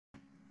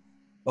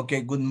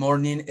Okay, good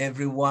morning,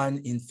 everyone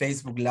in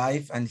Facebook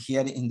Live and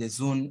here in the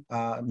Zoom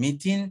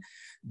meeting.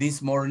 This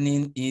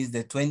morning is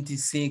the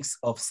 26th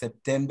of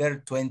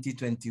September,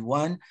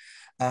 2021,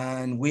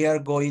 and we are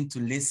going to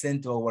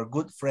listen to our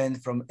good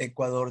friend from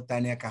Ecuador,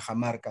 Tania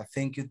Cajamarca.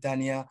 Thank you,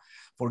 Tania,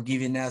 for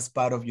giving us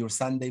part of your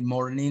Sunday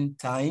morning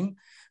time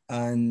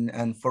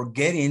and for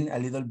getting a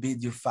little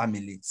bit your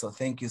family. So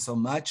thank you so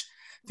much.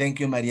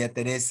 Thank you, Maria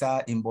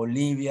Teresa in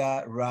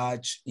Bolivia,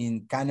 Raj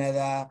in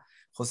Canada,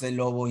 Jose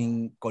Lobo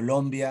in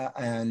Colombia,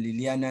 and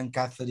Liliana and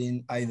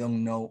Catherine, I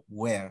don't know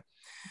where.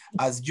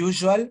 As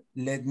usual,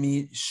 let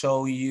me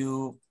show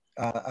you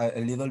a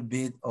little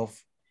bit of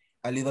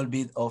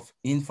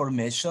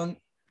information.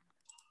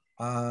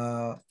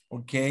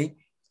 Okay.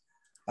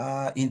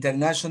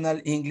 International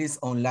English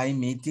online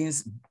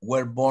meetings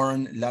were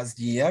born last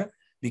year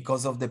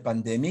because of the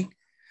pandemic.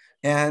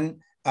 And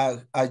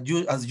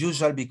as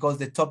usual, because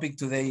the topic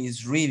today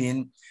is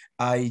reading,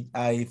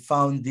 I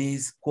found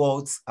these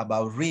quotes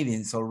about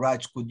reading. So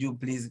Raj, could you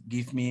please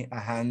give me a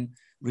hand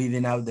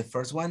reading out the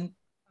first one?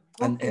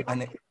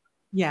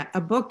 Yeah,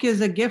 a book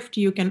is a gift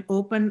you can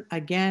open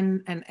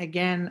again and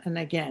again and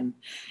again.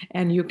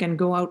 And you can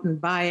go out and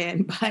buy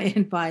and buy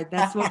and buy.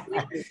 That's what we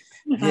do.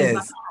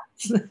 Yes,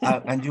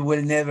 and you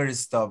will never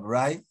stop,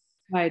 right?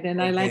 Right, and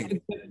okay. I like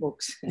to get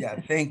books. Yeah,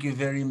 thank you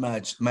very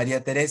much. Maria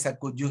Teresa,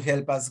 could you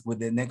help us with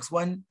the next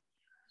one?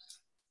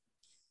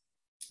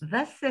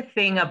 That's the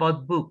thing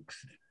about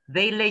books.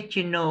 They let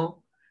you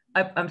know,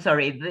 I'm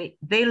sorry,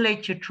 they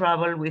let you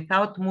travel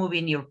without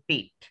moving your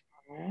feet.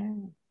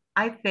 Oh.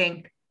 I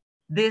think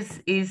this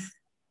is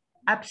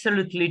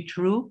absolutely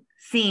true,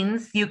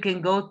 since you can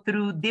go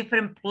through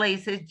different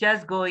places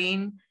just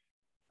going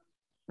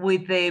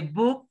with the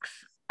books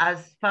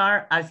as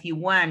far as you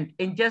want.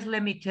 And just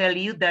let me tell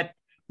you that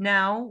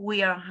now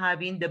we are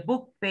having the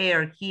book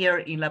fair here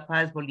in La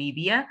Paz,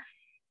 Bolivia.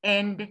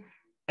 And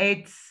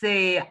it's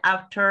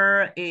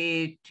after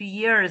 2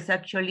 years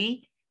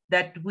actually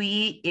that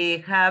we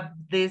have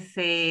this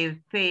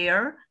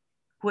fair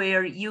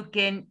where you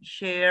can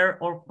share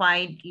or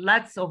find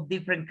lots of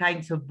different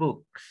kinds of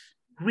books.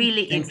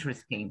 Really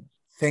interesting.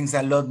 Thanks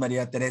a lot,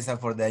 Maria Teresa,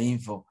 for the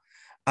info.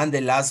 And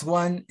the last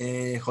one,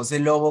 Jose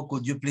Lobo,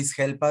 could you please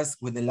help us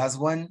with the last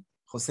one,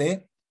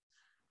 Jose?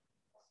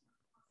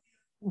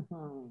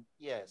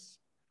 Yes.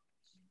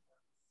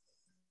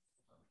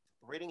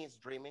 Reading is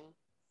dreaming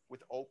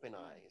with open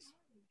eyes.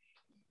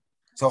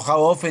 So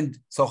how often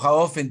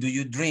do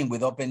you dream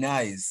with open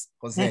eyes,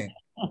 Jose?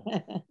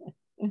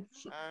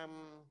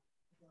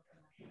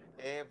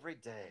 Every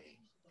day.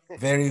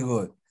 Very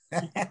good.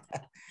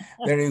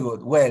 Very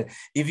good. Well,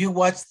 if you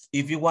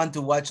want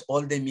to watch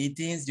all the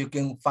meetings, you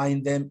can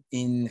find them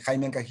in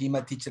Jaime and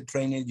Cajima Teacher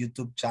Trainer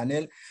YouTube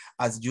channel,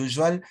 as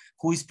usual.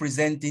 Who is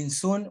presenting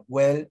soon?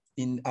 Well,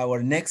 in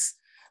our next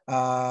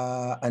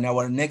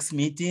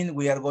meeting,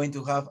 we are going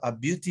to have a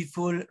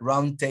beautiful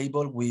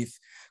roundtable with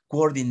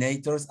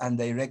coordinators and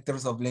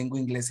directors of Lengua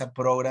Inglesa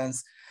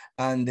programs.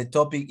 And the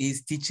topic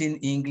is teaching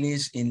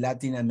English in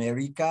Latin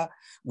America.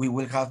 We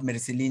will have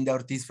Mercelinda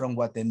Ortiz from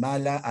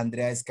Guatemala,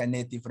 Andrea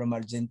Scanetti from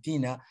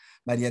Argentina,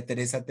 Maria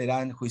Teresa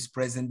Terán, who is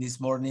present this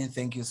morning,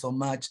 thank you so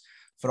much,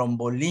 from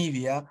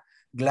Bolivia,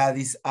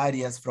 Gladys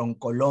Arias from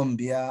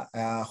Colombia,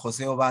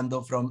 Jose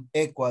Obando from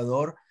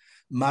Ecuador,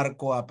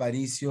 Marco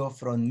Aparicio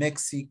from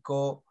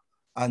Mexico,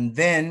 and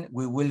then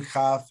we will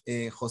have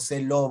Jose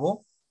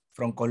Lobo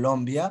from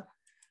Colombia,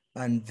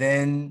 and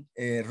then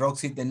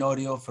Roxy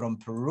Tenorio from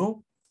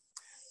Peru,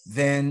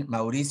 then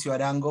Mauricio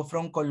Arango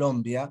from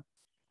Colombia,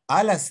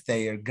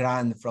 Alastair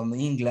Grant from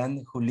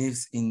England, who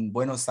lives in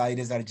Buenos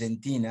Aires,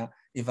 Argentina,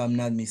 if I'm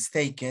not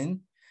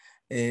mistaken.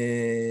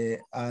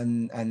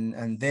 And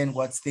then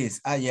what's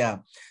this? Yeah,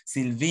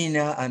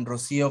 Silvina and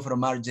Rocio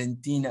from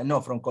Argentina, no,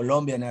 from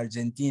Colombia and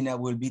Argentina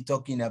will be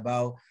talking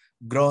about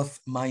growth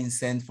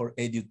mindset for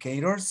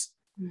educators.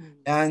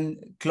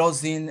 And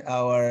closing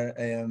our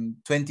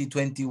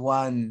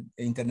 2021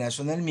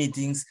 international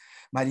meetings,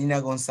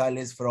 Marina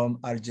Gonzalez from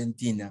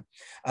Argentina.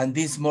 And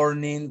this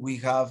morning we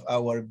have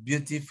our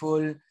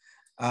beautiful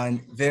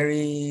and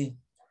very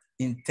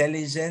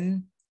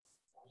intelligent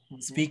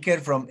speaker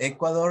from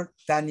Ecuador,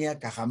 Tania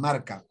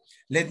Cajamarca.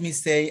 Let me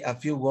say a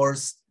few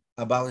words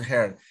about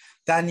her.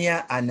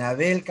 Tania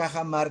Anabel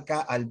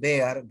Cajamarca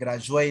Alvear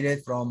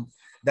graduated from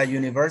the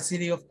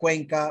University of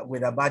Cuenca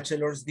with a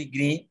bachelor's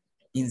degree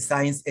in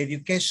science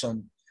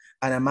education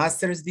and a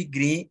master's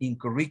degree in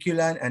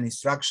curriculum and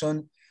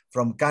instruction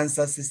from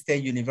Kansas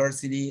State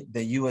University,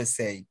 the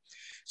USA.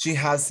 She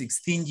has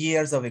 16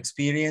 years of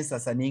experience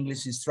as an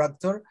English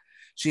instructor.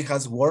 She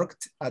has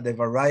worked at a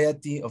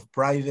variety of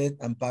private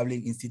and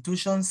public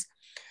institutions.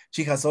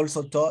 She has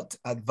also taught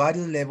at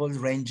various levels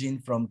ranging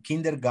from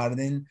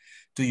kindergarten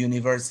to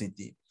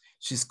university.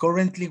 She's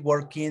currently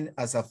working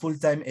as a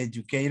full-time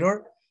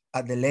educator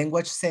at the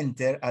Language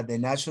Center at the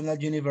National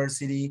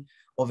University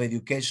of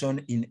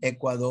Education in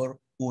Ecuador,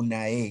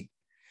 UNAE.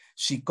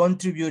 She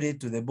contributed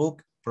to the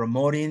book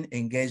Promoting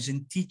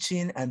Engaging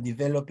Teaching and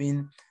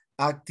Developing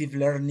Active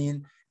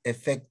Learning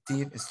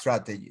Effective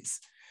Strategies.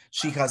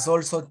 She has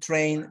also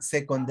trained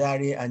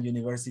secondary and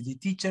university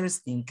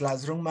teachers in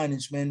classroom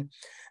management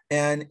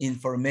and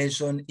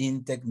information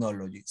in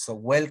technology. So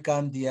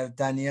welcome, dear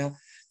Tania.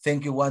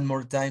 Thank you one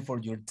more time for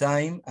your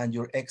time and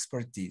your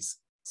expertise.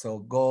 So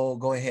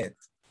go ahead.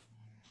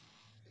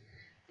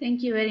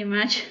 Thank you very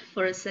much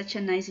for such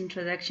a nice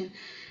introduction.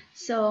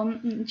 So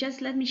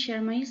just let me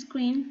share my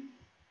screen.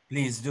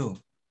 Please do.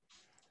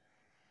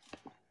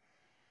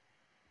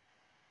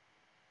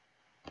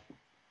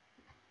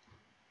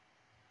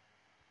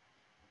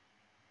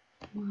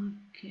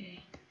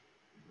 Okay.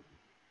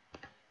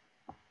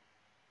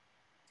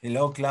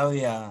 Hello,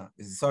 Claudia.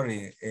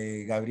 Sorry,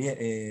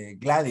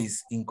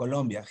 Gladys in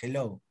Colombia.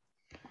 Hello.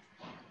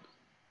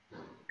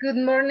 Good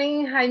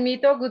morning,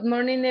 Jaimito. Good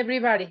morning,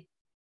 everybody.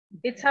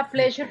 It's a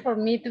pleasure for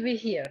me to be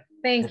here.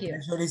 Thank you. The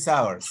pleasure is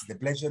ours. The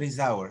pleasure is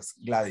ours,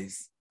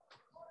 Gladys.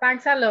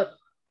 Thanks a lot.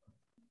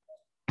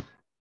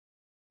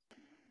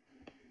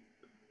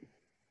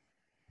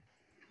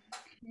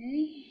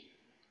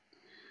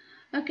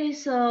 Okay,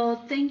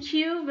 so thank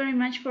you very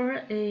much for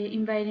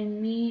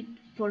inviting me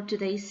for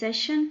today's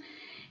session.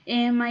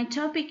 And my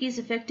topic is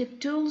effective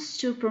tools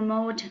to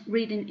promote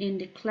reading in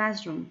the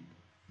classroom.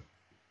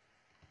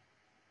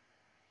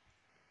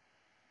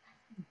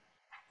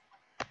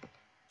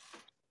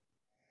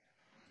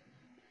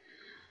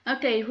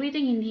 Okay,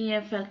 reading in the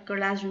EFL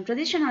classroom.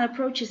 Traditional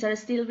approaches are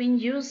still being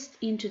used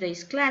in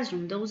today's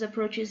classroom. Those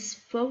approaches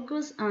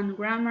focus on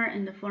grammar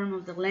and the form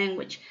of the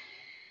language.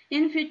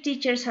 And few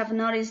teachers have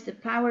noticed the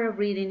power of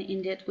reading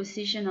in the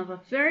acquisition of a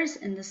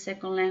first and the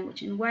second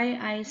language. And why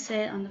I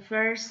say on the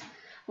first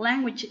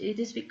language, it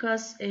is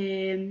because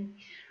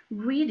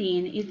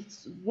reading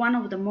is one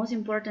of the most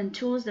important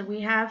tools that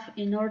we have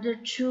in order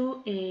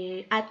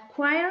to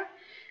acquire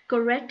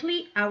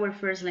correctly our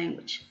first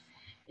language.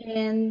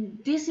 And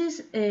this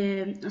is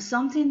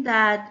something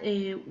that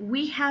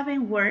we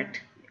haven't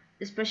worked,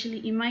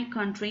 especially in my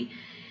country,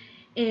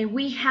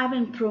 we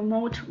haven't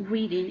promoted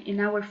reading in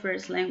our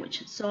first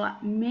language. So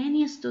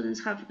many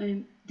students have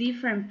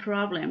different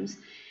problems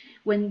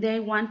when they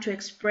want to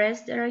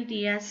express their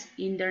ideas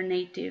in their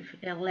native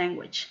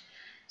language.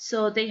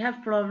 So they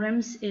have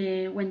problems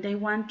when they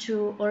want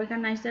to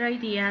organize their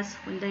ideas,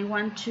 when they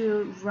want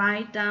to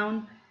write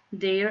down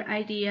their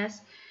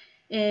ideas,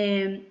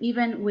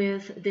 even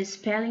with the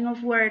spelling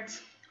of words.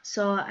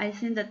 So I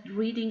think that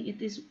reading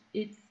it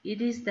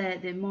is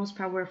the most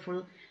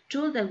powerful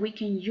tool that we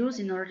can use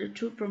in order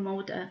to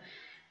promote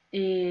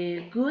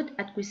a good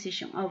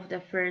acquisition of the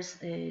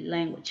first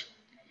language.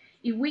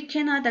 If we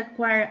cannot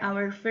acquire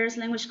our first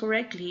language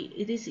correctly,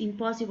 it is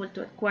impossible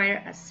to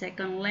acquire a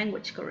second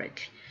language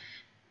correctly.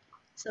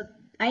 So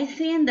I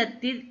think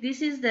that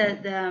this is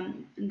the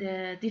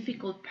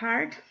difficult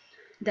part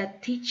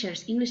that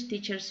teachers, English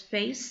teachers,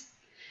 face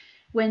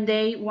when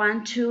they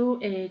want to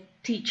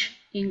teach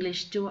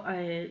English to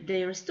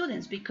their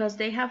students, because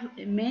they have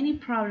many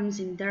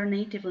problems in their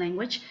native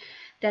language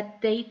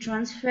that they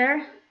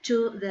transfer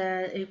to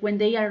the when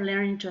they are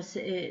learning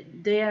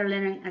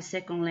a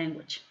second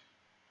language.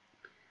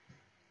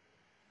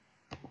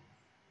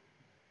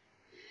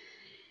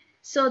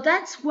 So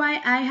that's why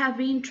I have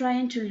been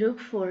trying to look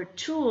for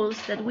tools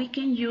that we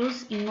can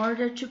use in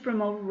order to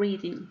promote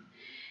reading.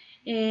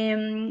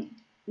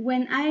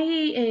 When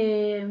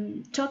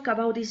I talk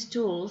about these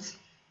tools,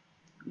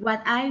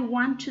 what I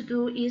want to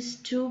do is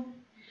to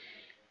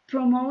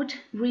promote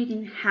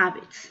reading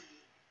habits.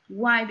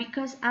 Why?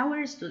 Because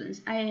our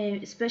students,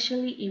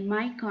 especially in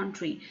my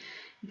country,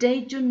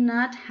 they do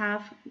not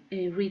have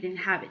reading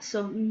habits.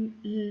 So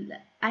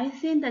I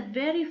think that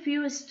very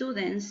few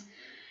students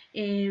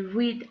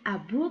read a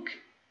book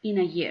in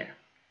a year,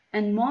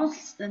 and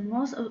most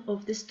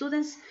of the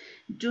students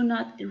do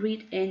not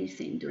read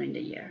anything during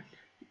the year,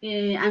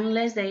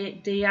 unless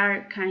they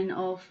are kind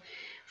of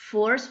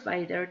forced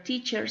by their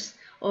teachers,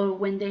 or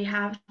when they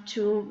have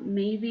to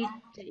maybe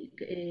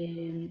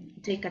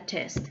take a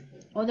test.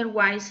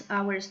 Otherwise,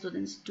 our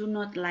students do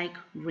not like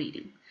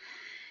reading.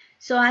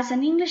 So as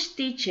an English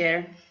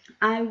teacher,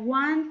 I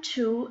want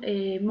to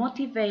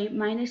motivate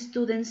my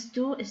students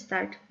to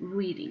start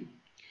reading.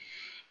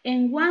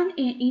 And one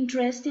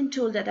interesting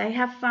tool that I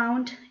have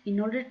found in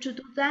order to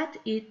do that,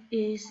 it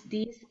is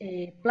this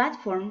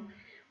platform,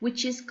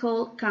 which is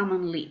called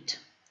Common Lit.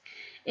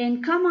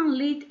 And Common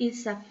Lit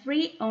is a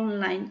free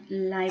online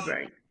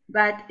library,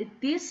 but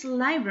this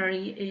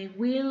library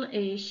will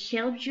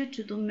help you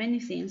to do many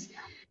things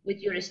with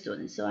your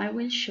students. So I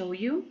will show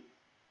you.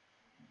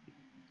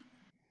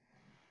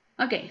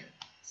 Okay,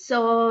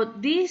 so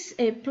this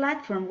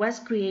platform was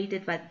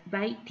created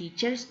by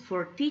teachers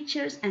for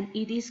teachers, and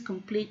it is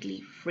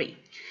completely free.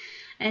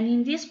 And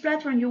in this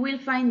platform you will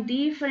find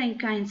different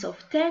kinds of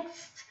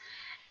texts,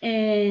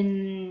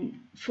 and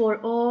for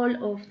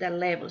all of the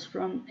levels,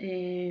 from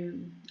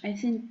I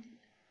think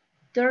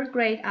 3rd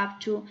grade up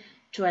to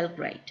 12th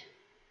grade.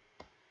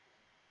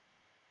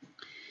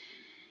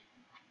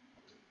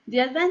 The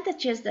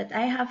advantages that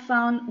I have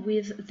found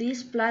with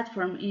this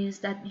platform is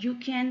that you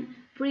can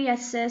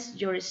pre-assess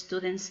your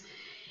students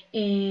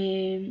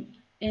and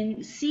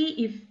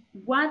see if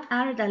what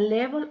are the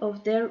level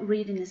of their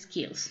reading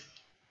skills.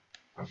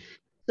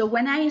 So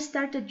when I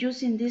started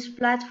using this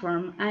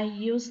platform, I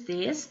used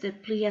the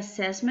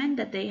pre-assessment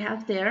that they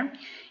have there,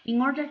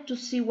 in order to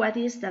see what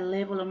is the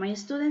level of my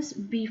students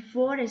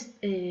before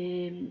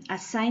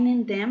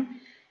assigning them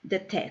the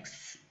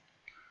texts.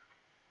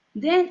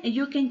 Then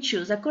you can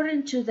choose,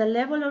 according to the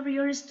level of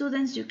your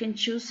students, you can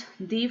choose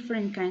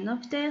different kind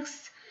of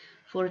texts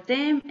for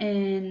them,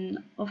 and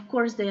of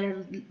course there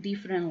are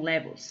different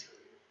levels.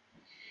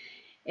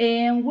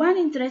 And one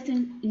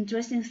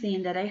interesting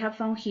thing that I have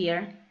found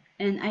here,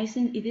 and I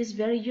think it is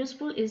very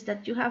useful, is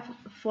that you have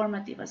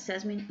formative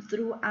assessment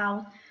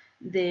throughout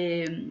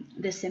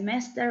the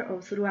semester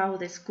or throughout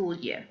the school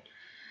year.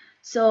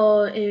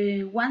 So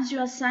once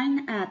you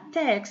assign a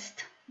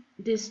text,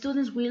 the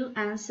students will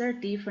answer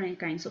different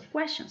kinds of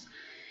questions.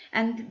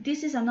 And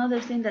this is another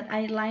thing that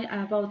I like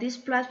about this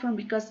platform,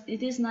 because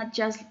it is not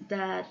just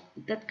that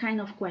kind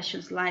of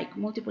questions like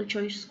multiple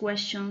choice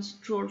questions,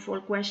 true or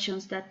false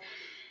questions that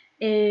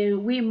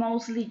we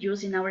mostly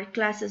use in our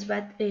classes,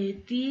 but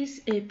this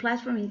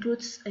platform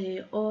includes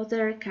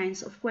other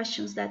kinds of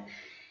questions that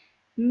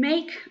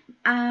make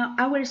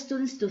our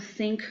students to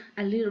think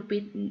a little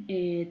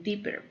bit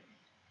deeper.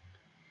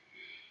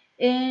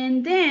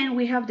 And then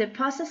we have the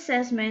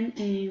post-assessment,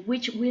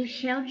 which will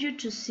help you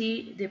to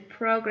see the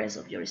progress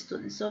of your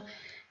students. So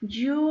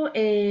you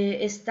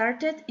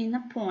started in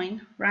a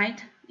point,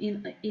 right,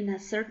 in a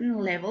certain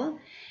level,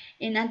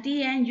 and at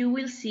the end you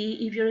will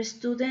see if your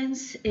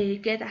students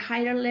get a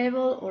higher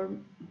level or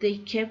they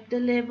kept the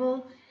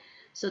level.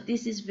 So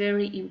this is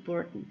very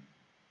important.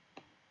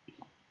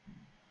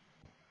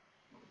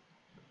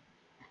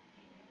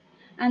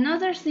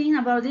 Another thing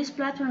about this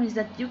platform is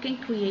that you can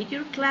create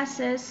your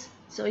classes.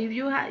 So if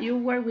you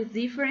work with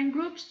different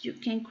groups, you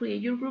can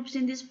create your groups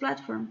in this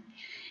platform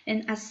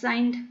and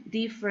assign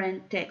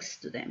different texts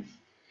to them.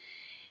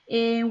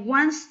 And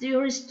once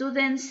your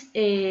students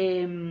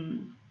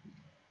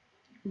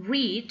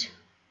read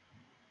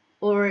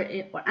or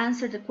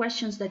answer the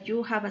questions that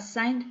you have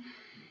assigned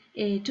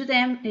to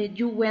them,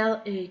 you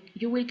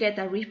will get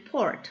a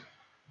report.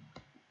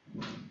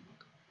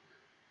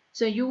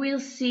 So you will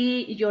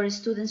see your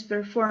students'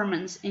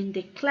 performance and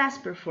the class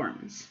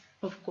performance,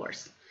 of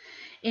course.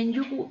 And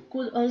you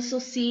could also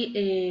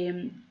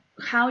see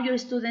how your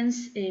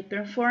students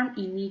perform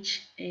in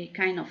each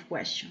kind of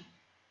question.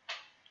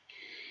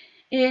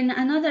 And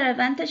another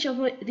advantage of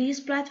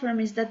this platform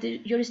is that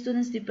your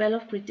students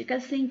develop critical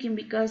thinking,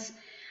 because,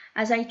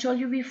 as I told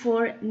you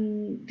before,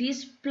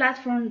 this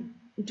platform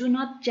do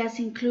not just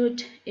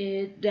include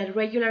the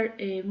regular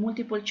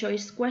multiple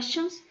choice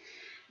questions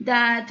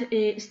that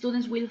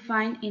students will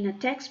find in a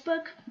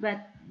textbook,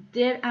 but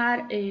there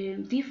are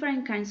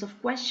different kinds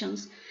of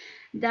questions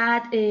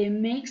that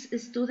makes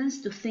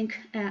students to think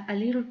a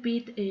little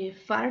bit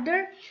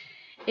farther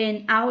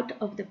and out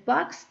of the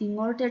box in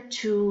order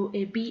to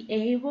be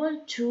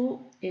able to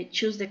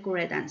choose the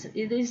correct answer.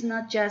 It is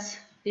not just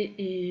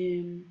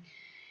kind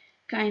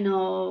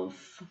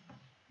of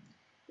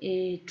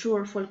true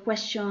or false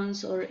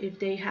questions, or if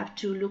they have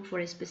to look for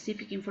a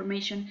specific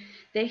information.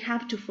 They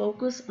have to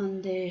focus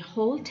on the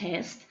whole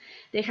test.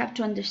 They have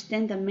to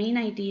understand the main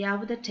idea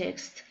of the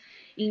text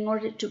in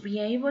order to be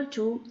able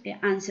to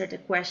answer the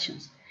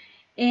questions.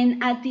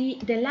 And at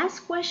the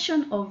last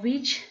question of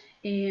each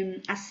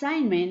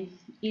assignment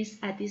is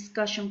a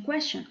discussion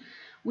question,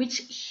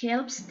 which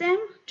helps them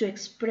to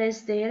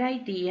express their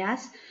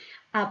ideas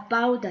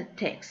about the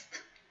text.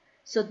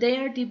 So they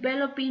are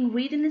developing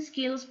reading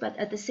skills, but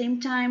at the same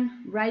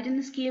time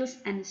writing skills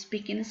and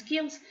speaking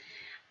skills.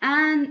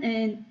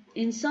 And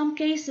in some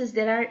cases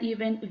there are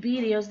even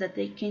videos that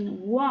they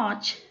can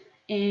watch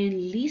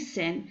and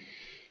listen.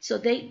 So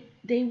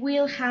they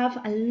will have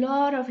a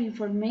lot of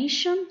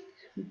information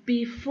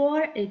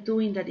before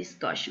doing the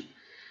discussion.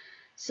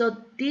 So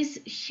this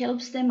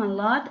helps them a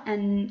lot,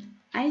 and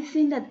I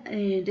think that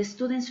the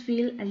students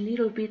feel a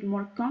little bit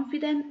more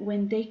confident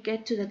when they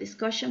get to the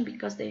discussion,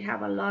 because they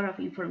have a lot of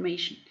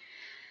information.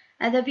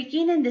 At the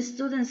beginning, the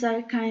students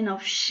are kind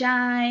of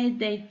shy.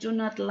 They do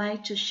not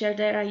like to share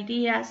their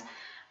ideas,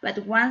 but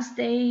once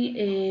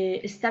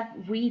they start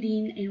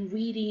reading and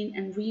reading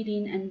and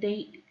reading, and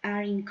they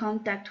are in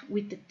contact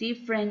with the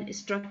different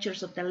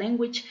structures of the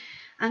language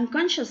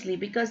unconsciously,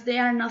 because they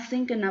are not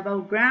thinking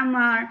about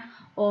grammar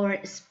or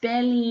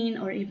spelling,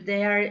 or if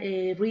they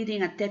are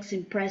reading a text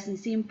in present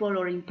simple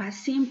or in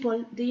past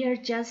simple, they are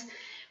just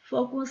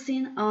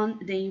focusing on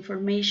the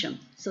information.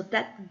 So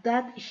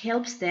that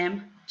helps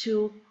them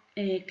to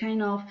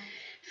kind of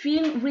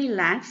feel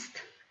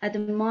relaxed at the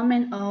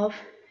moment of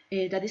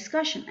the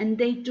discussion, and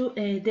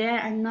they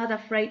are not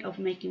afraid of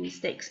making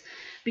mistakes,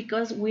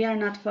 because we are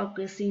not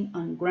focusing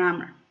on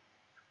grammar.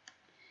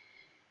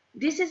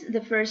 This is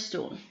the first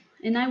tool,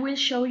 and I will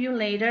show you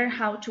later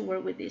how to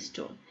work with this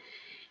tool.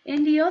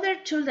 And the other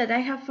tool that I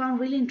have found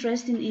really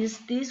interesting is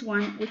this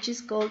one, which is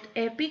called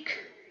Epic,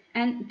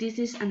 and this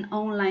is an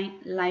online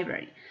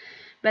library,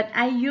 but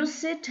I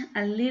use it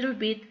a little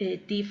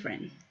bit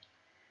different.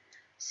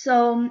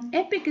 So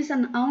EPIC is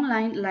an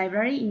online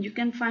library, and you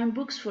can find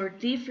books for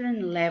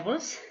different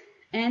levels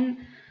and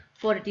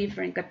for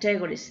different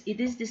categories. It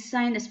is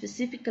designed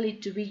specifically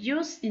to be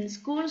used in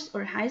schools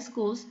or high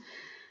schools,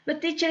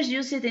 but teachers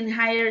use it in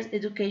higher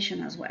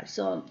education as well.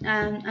 So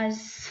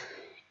as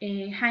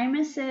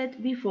Jaime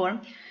said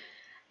before,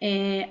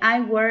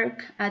 I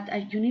work at a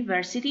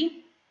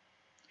university,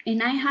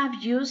 and I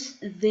have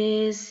used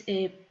this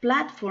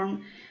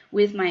platform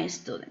with my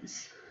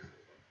students.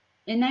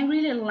 And I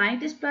really like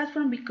this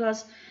platform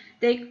because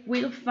they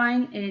will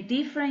find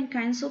different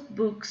kinds of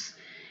books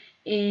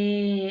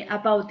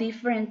about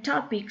different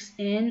topics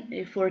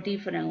and for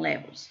different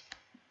levels.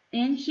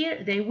 And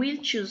here they will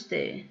choose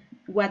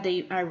what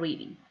they are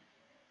reading.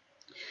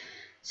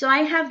 So I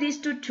have these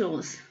two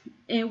tools.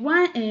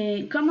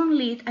 Common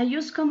Lead, I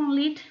use Common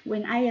Lead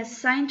when I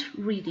assign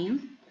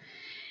reading,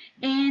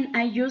 and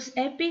I use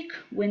EPIC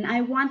when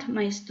I want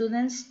my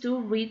students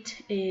to read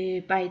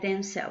by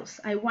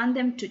themselves. I want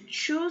them to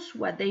choose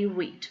what they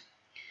read.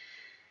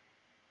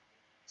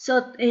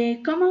 So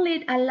Common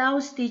Lead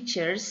allows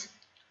teachers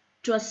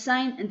to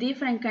assign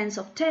different kinds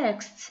of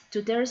texts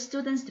to their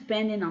students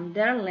depending on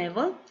their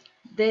level.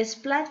 This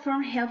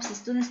platform helps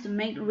students to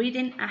make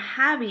reading a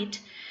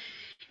habit,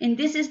 and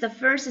this is the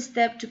first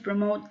step to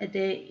promote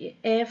the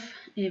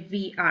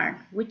FVR,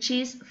 which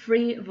is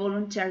free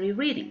voluntary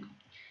reading.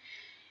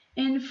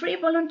 And free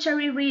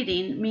voluntary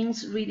reading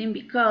means reading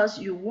because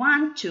you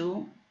want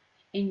to,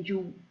 and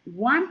you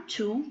want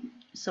to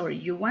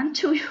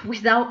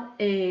without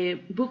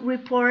book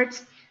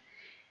reports,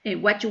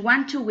 what you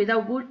want to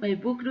without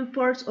book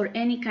reports or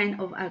any kind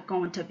of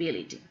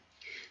accountability.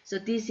 So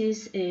this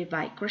is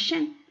by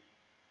Crochet.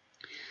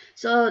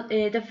 So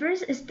the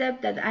first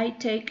step that I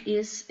take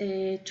is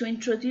to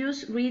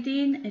introduce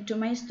reading to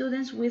my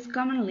students with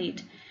Common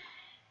Lead.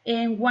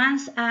 And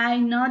once I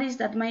notice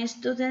that my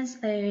students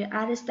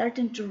are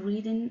starting to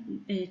read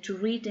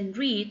and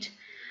read,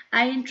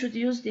 I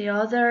introduce the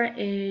other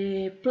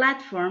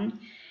platform,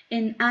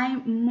 and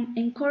I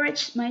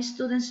encourage my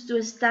students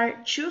to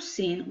start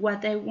choosing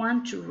what they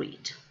want to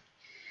read.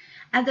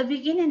 At the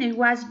beginning, it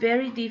was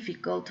very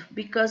difficult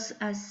because,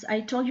 as I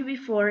told you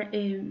before,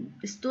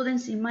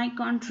 students in my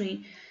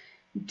country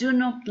do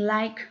not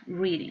like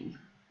reading.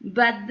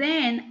 But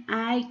then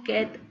I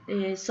get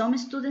some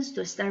students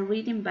to start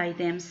reading by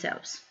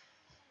themselves.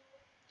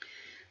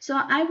 So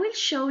I will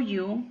show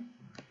you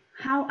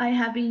how I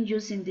have been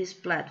using these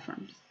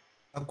platforms.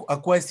 A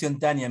question,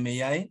 Tania,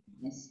 may I?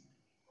 Yes.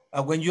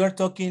 When you are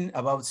talking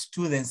about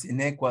students in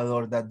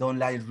Ecuador that don't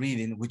like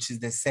reading, which is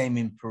the same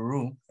in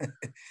Peru,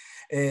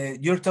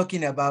 you're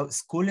talking about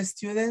school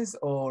students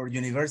or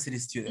university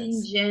students?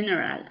 In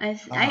general,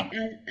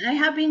 I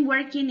have been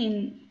working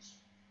in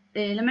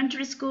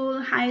elementary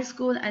school, high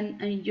school,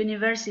 and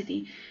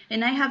university,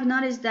 and I have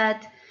noticed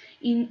that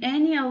in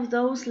any of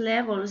those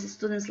levels,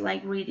 students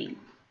like reading.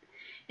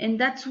 And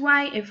that's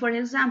why, for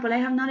example, I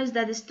have noticed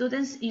that the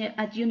students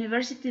at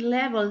university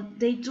level,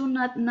 they do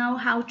not know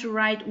how to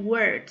write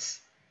words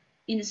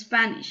in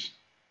Spanish.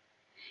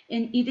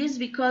 And it is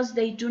because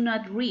they do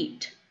not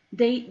read.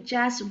 They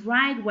just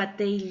write what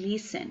they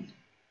listen.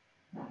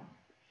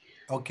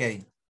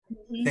 Okay,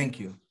 thank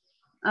you.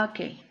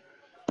 Okay.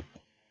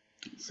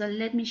 So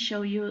let me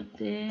show you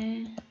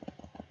the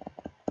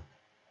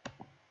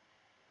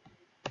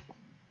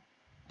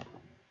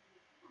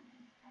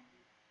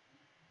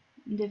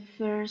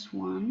first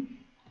one.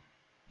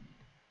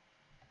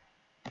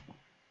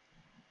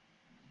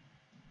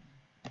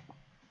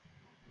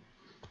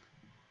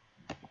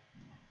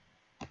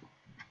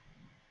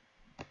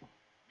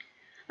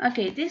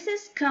 Okay, this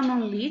is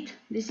Common Lead.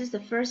 This is the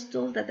first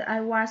tool that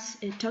I was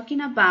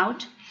talking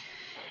about.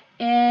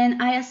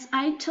 And as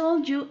I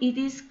told you, it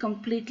is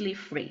completely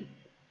free.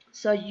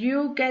 So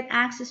you get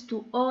access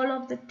to all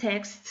of the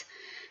texts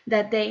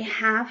that they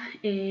have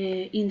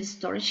in the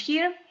storage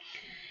here.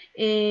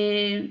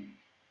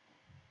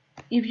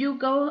 If you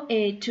go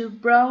to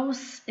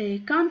browse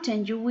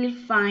content, you will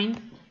find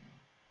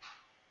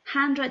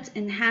hundreds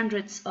and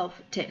hundreds of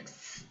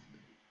texts.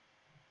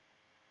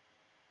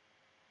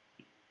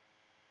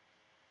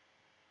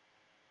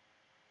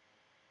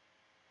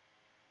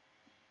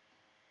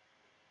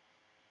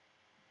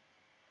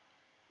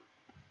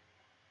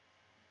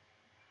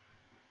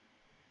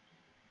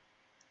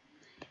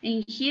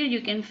 And here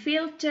you can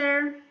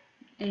filter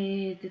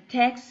the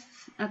texts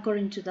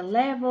according to the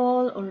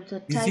level or the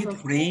type of... Is it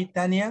free,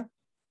 Tania?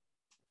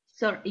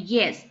 So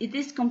yes, it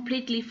is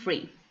completely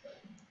free.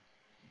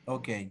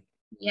 Okay.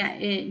 Yeah,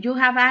 you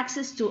have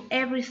access to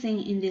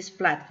everything in this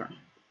platform.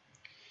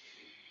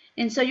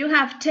 And so you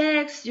have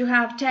text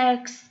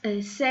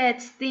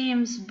sets,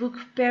 themes, book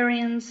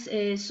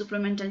pairings,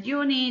 supplemental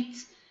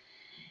units,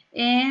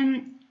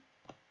 and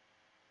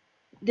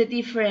the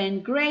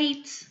different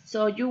grades.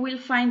 So you will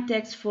find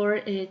text for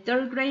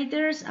 3rd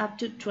graders up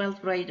to 12th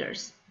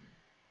graders.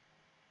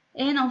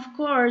 And of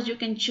course, you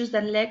can choose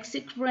the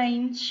lexic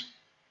range,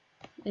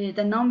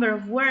 the number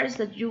of words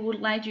that you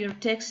would like your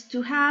text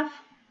to have,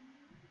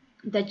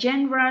 the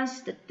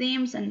genres, the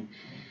themes, and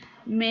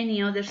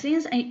many other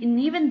things, and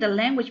even the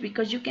language,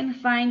 because you can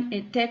find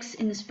a text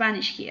in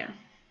Spanish here.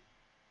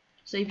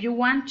 So if you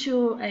want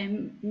to,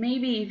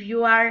 maybe if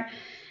you are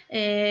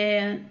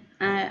a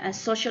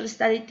social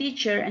study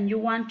teacher and you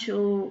want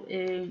to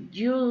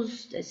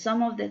use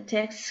some of the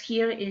texts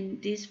here in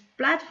this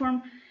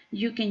platform,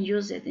 you can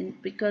use it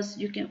because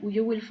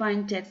you will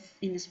find text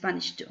in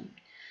Spanish too.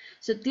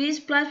 So this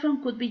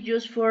platform could be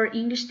used for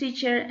English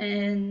teacher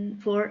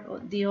and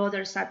for the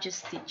other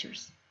subjects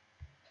teachers.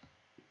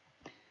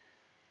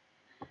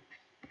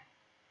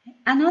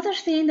 Another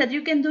thing that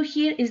you can do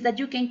here is that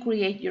you can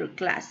create your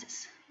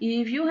classes.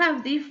 If you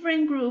have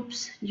different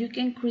groups, you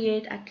can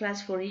create a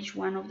class for each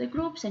one of the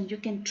groups and you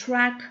can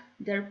track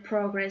their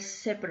progress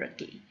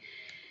separately.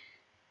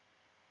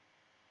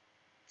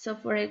 So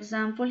for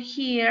example,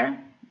 here,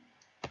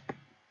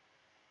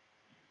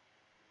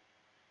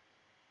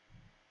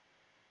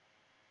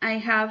 I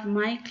have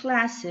my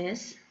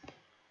classes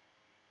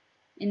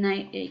and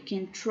I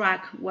can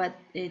track what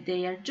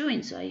they are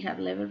doing. So I have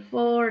level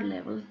 4,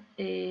 level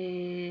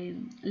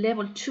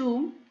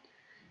 2,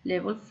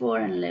 level 4,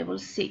 and level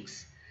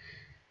 6.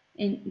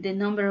 In the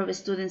number of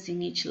students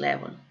in each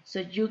level. So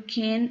you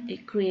can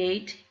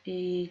create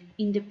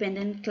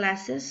independent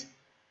classes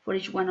for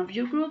each one of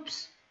your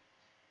groups.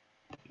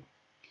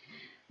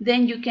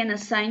 Then you can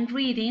assign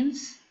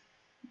readings.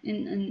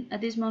 And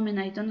at this moment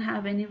I don't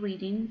have any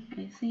reading,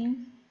 I think.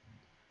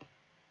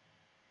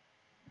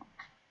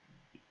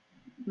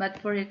 But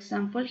for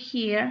example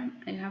here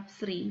I have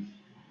 3.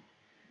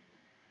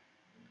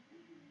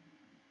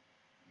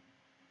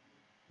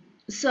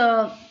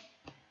 So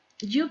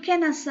you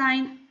can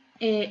assign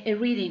a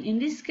reading. In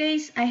this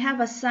case, I have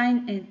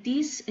assigned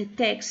this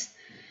text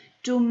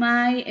to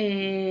my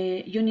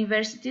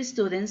university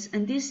students,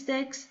 and this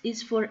text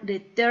is for the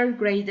 3rd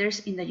graders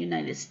in the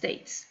United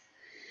States.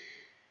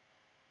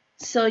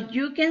 So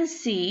you can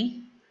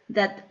see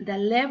that the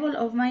level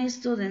of my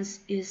students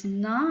is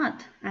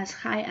not as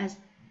high as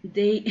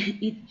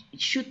it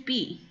should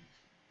be.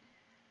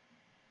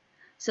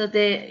 So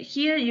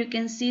here you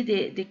can see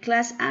the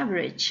class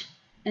average,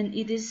 and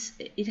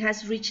it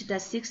has reached the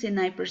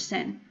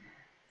 69%.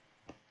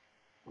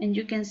 And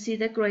you can see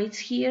the grades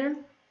here.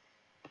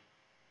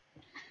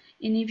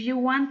 And if you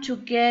want to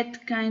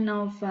get kind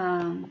of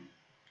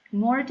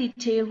more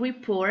detailed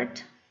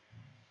report,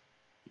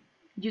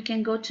 you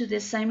can go to the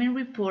assignment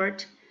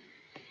report,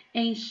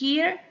 and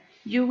here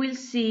you will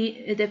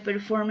see the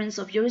performance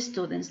of your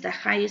students, the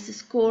highest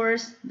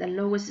scores, the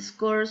lowest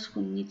scores,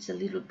 who needs a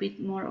little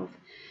bit more of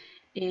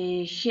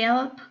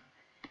help,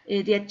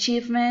 the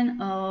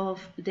achievement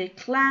of the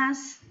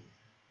class,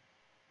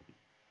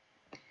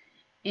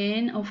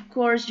 and of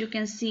course you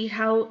can see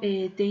how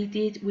they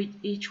did with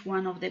each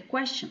one of the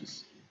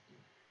questions.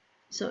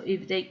 So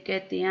if they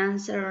get the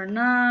answer or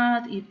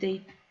not, if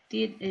they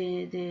did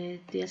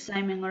the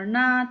assignment or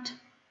not.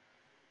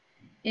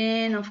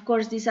 And of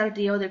course these are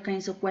the other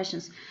kinds of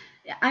questions.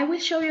 I will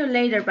show you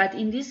later, but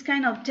in this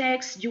kind of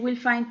text you will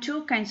find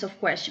 2 kinds of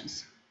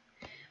questions.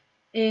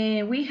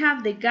 We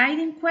have the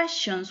guiding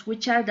questions,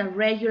 which are the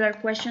regular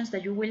questions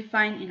that you will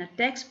find in a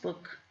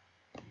textbook.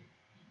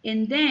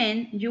 And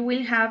then you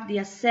will have the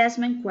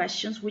assessment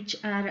questions, which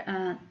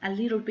are a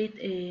little bit,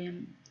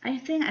 I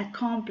think, a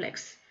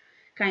complex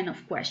kind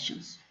of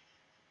questions.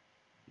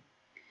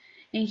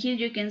 And here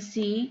you can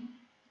see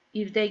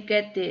if they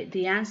get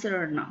the answer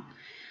or not.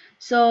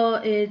 So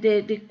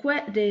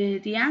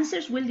the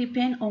answers will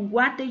depend on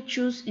what they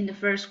choose in the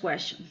first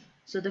question.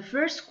 So the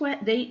first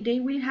they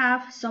will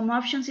have some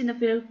options in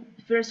the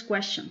first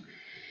question.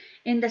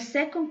 And the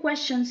second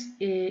question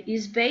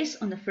is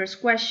based on the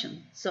first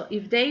question. So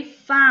if they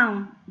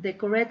found the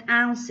correct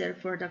answer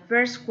for the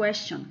first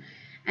question,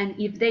 and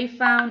if they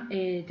found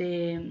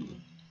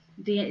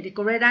the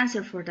correct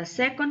answer for the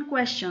second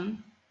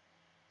question,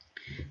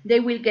 they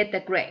will get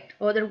the grade.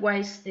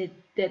 Otherwise,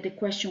 the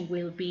question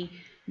will be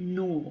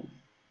null.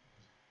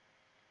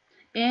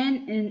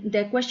 And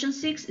the question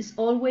 6 is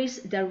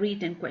always the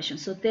written question.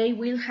 So they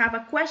will have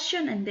a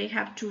question and they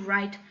have to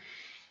write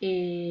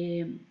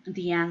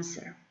the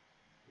answer.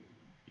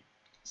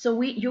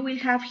 So you will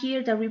have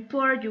here the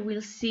report. You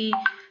will see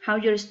how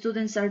your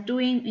students are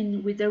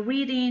doing with the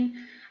reading.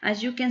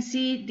 As you can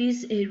see,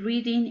 this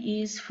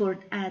reading is for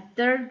a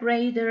 3rd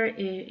grader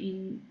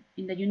in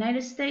the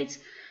United States,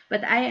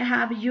 but I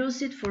have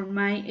used it for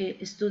my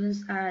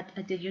students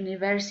at the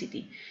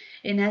university.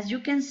 And as you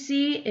can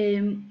see,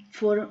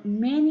 for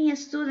many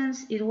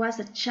students, it was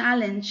a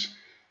challenge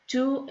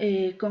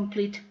to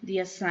complete the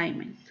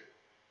assignment.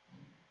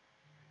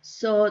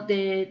 So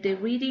the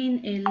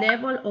reading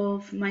level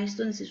of my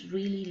students is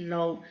really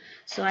low.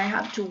 So I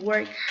have to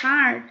work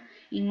hard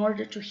in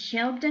order to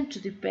help them to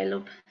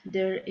develop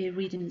their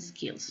reading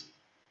skills.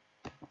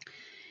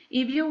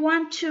 If you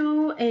want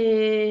to,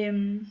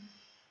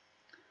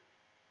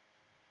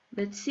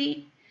 let's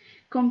see,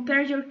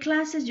 compare your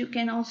classes, you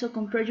can also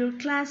compare your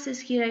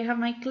classes. Here I have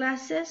my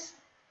classes.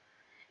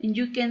 And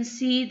you can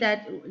see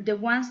that the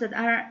ones that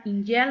are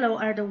in yellow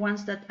are the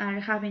ones that are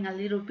having a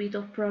little bit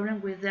of problem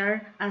with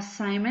their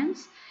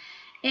assignments.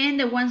 And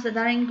the ones that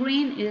are in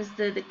green is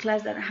the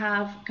class that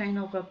have kind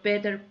of a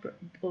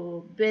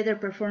better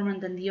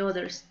performance than the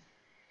others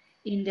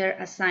in their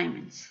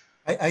assignments.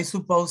 I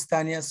suppose,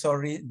 Tania,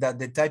 sorry, that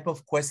the type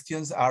of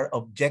questions are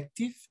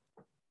objective.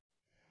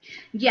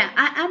 Yeah,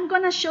 I'm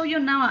gonna show you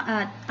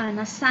now an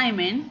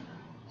assignment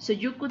so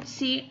you could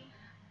see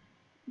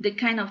the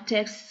kind of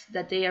texts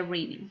that they are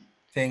reading.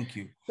 Thank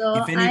you. So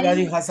If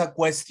anybody has a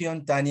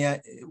question,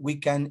 Tania, we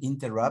can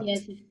interrupt.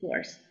 Yes, of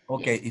course.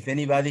 Okay, Yes. if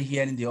anybody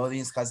here in the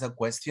audience has a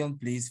question,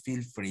 please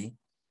feel free.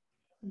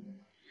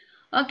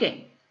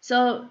 Okay,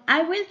 so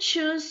I will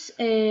choose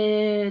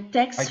a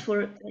text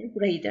for third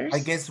graders. I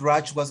guess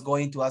Raj was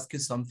going to ask you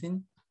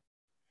something.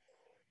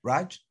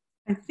 Raj?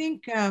 I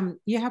think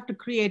you have to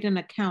create an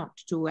account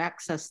to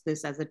access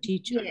this as a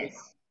teacher. Yes,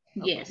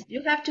 okay. Yes,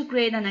 you have to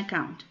create an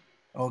account.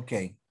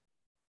 Okay.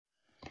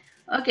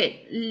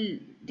 Okay,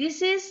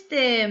 this is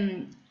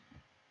the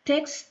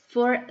text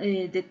for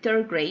the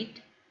third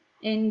grade,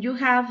 and you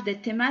have the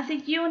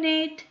thematic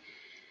unit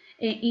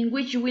in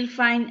which you will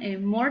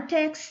find more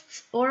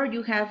texts, or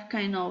you have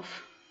kind of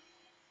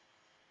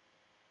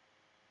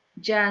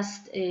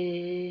just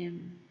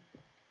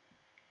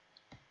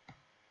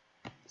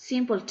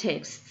simple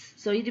texts.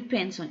 So it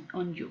depends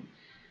on you.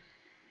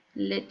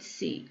 Let's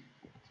see.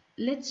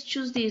 Let's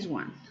choose this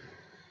one.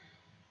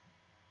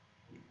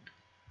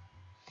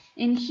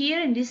 And here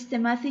in this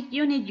thematic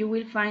unit, you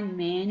will find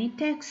many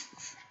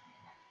texts.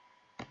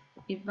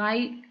 If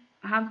I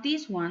have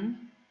this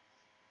one,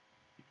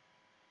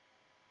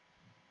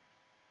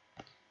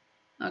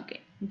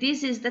 okay,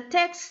 this is the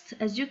text.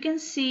 As you can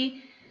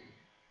see,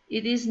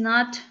 it is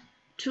not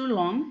too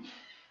long,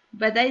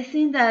 but I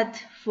think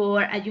that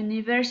for a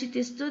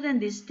university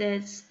student, this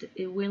text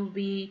it will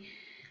be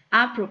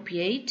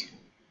appropriate.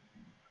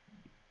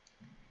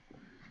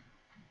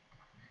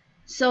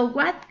 So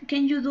what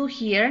can you do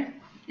here?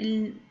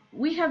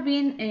 We have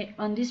been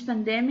on this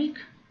pandemic.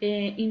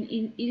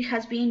 It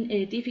has been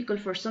difficult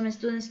for some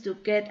students to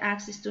get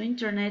access to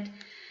internet.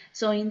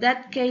 So in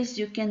that case,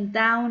 you can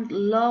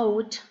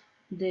download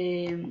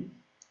the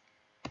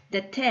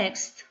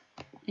text,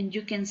 and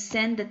you can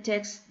send the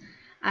text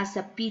as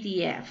a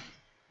PDF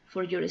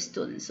for your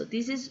students. So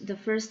this is the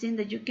first thing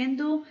that you can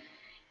do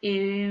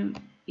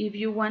if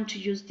you want to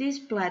use this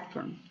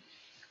platform.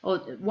 Or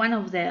one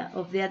of the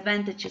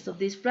advantages of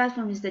this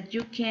platform is that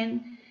you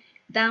can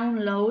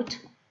download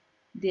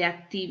the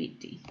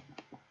activity.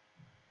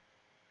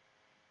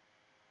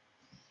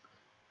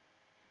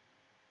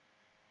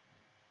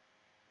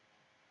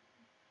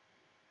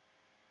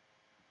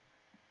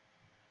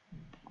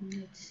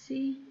 Let's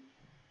see.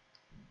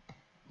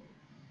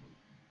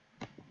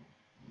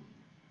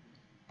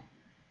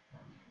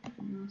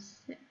 No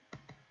sé.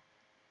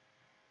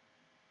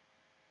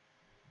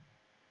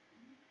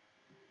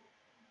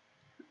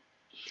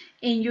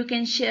 And you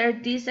can share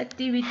this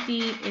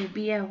activity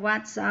via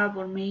WhatsApp,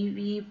 or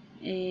maybe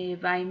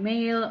by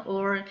mail,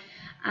 or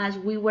as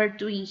we were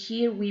doing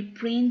here, we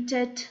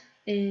printed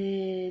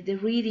the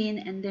reading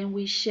and then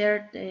we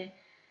shared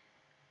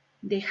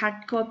the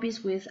hard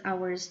copies with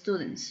our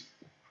students.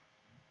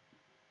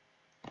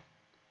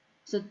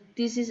 So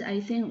this is,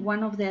 I think,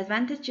 one of the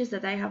advantages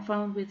that I have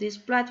found with this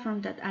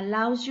platform, that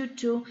allows you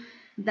to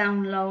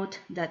download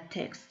the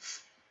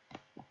texts.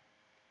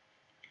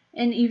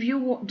 And if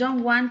you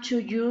don't want to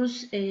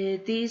use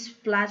this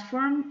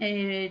platform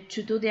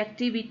to do the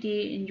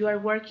activity, and you are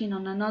working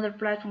on another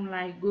platform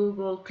like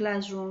Google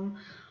Classroom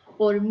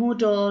or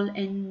Moodle,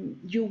 and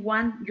you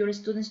want your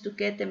students to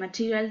get the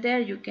material there,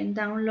 you can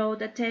download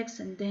the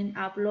text and then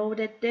upload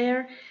it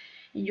there,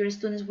 and your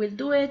students will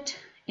do it,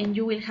 and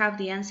you will have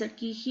the answer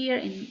key here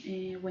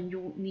and when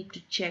you need to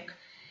check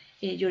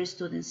your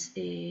students'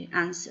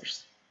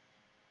 answers.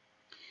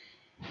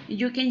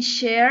 You can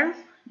share.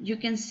 You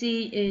can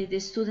see the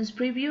students'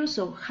 preview,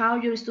 so how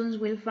your students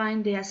will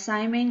find the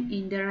assignment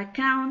in their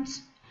accounts.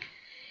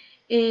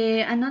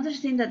 Another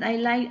thing that I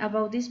like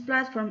about this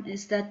platform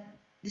is that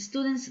the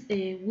students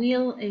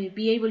will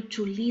be able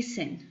to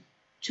listen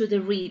to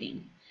the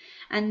reading,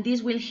 and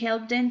this will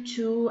help them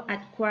to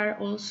acquire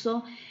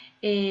also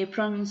a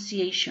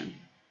pronunciation.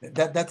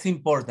 That's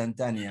important,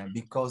 Tania,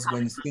 because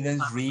when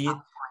students read,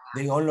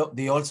 they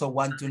also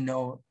want to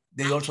know,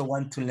 they also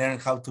want to learn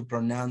how to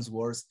pronounce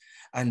words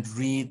and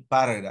read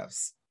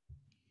paragraphs.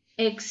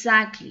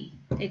 Exactly.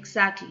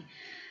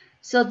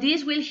 So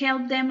this will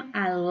help them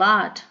a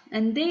lot,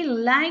 and they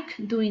like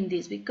doing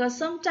this because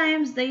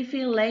sometimes they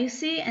feel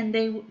lazy and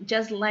they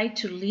just like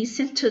to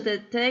listen to the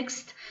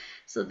text,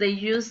 so they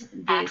use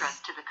this. Address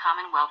to the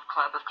Commonwealth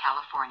Club of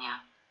California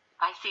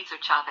by Cesar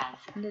Chavez,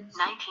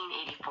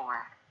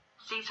 1984.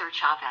 Cesar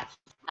Chavez,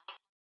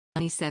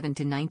 1927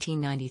 to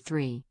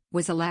 1993,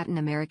 was a Latin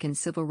American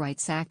civil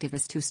rights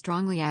activist who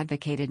strongly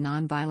advocated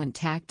nonviolent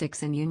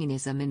tactics and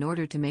unionism in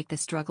order to make the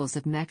struggles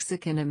of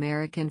Mexican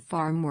American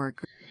farm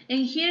workers.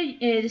 And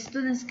here the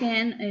students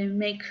can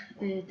make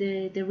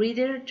the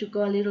reader to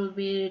go a little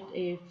bit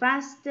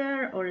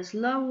faster or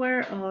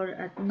slower or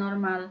at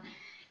normal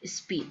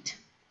speed.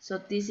 So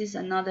this is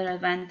another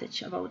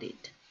advantage about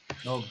it.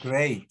 Oh,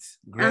 great.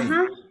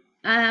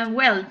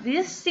 Well,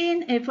 this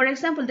thing, for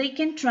example, they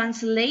can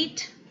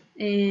translate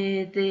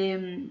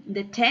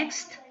the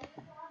text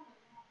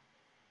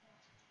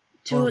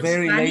For to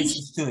very Spanish.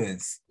 lazy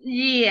students.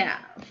 Yeah,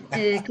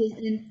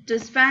 to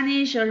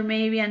Spanish or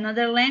maybe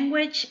another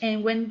language.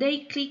 And when they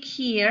click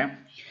here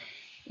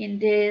in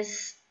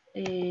this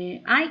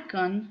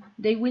icon,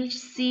 they will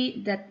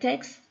see the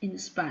text in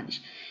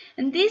Spanish.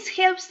 And this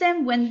helps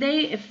them when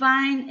they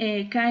find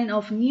a kind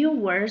of new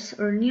words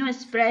or new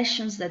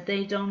expressions that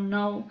they don't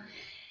know.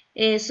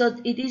 So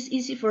it is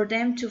easy for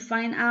them to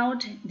find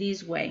out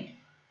this way.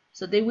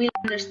 So they will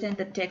understand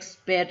the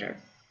text better.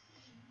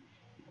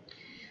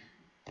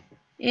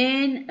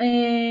 And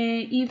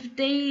if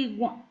they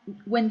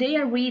when they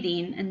are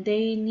reading and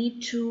they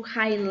need to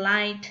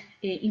highlight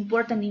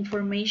important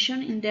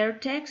information in their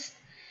text,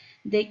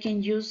 they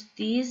can use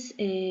this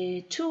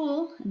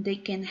tool and they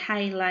can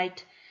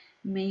highlight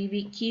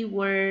maybe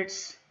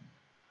keywords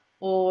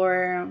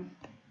or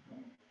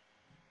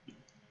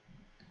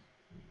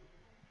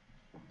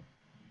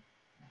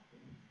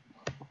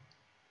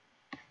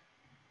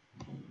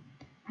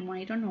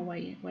I don't know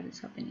what is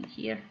happening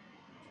here.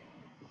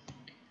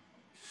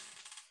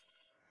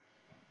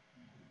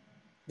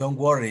 Don't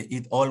worry,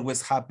 it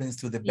always happens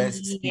to the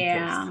best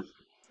speakers.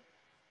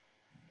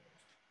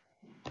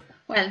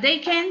 Well, they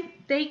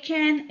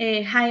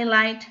can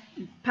highlight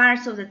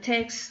parts of the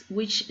text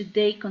which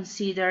they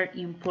consider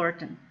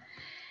important.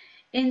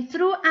 And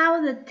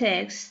throughout the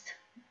text,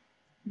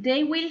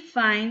 they will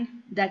find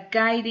the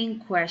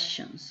guiding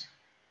questions.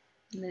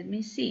 Let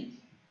me see.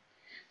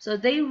 So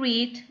they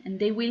read and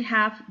they will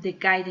have the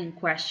guiding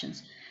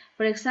questions.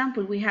 For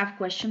example, we have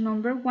question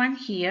number 1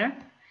 here.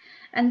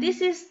 And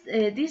these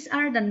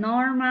are the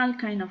normal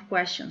kind of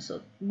questions,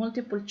 so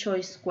multiple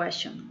choice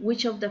question.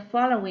 Which of the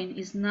following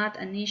is not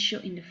an issue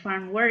in the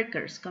farm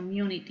workers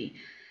community,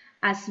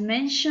 as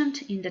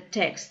mentioned in the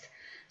text?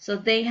 So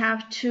they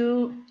have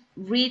to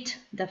read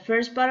the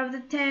first part of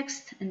the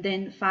text and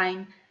then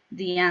find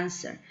the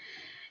answer.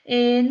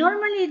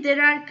 Normally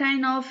there are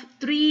kind of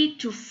 3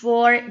 to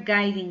 4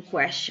 guiding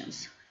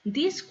questions.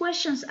 These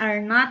questions are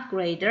not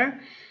graded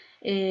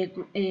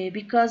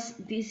because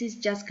this is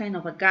just kind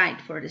of a guide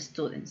for the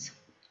students.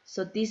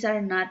 So these are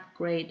not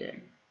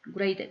graded.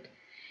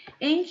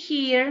 And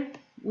here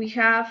we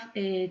have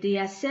the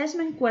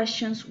assessment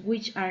questions,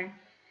 which are,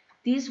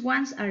 these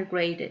ones are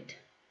graded.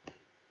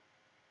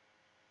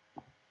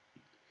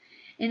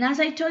 And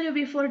as I told you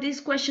before, these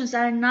questions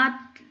are not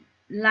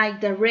like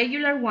the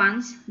regular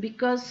ones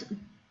because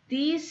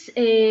these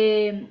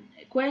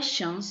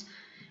questions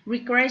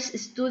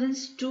requires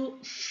students to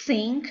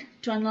think,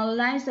 to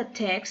analyze the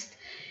text.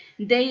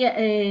 They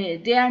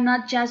are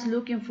not just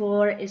looking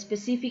for a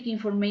specific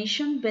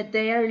information, but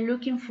they are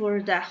looking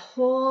for the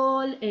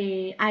whole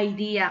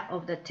idea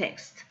of the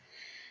text.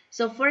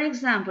 So for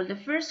example, the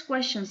first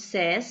question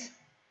says,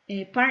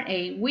 part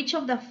A, which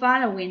of the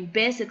following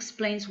best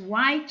explains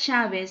why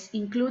Chavez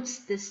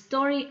includes the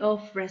story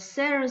of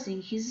Braceros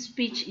in his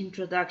speech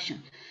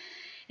introduction?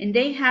 And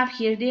they have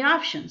here the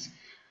options.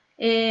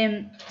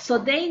 So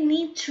they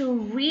need to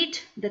read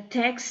the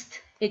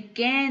text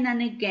again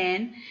and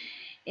again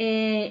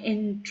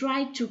and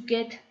try to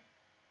get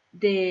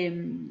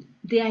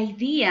the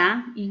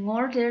idea in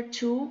order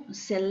to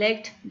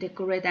select the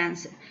correct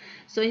answer.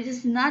 So it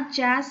is not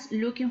just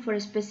looking for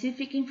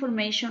specific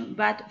information,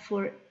 but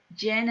for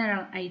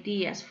general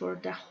ideas, for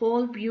the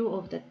whole view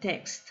of the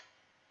text.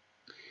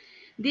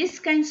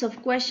 These kinds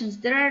of questions,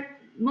 there are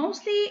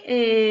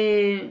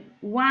mostly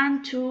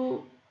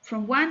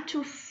from 1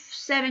 to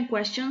 7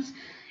 questions.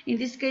 In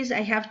this case,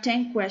 I have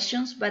 10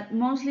 questions, but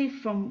mostly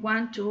from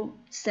 1 to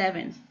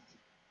 7.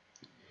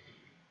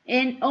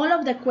 And all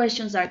of the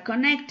questions are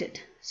connected.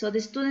 So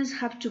the students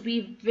have to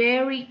be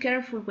very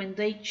careful when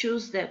they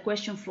choose the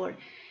question for,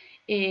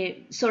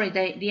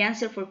 the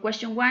answer for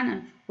question 1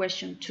 and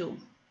question 2.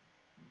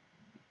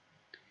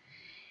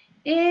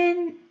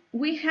 And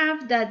we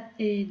have that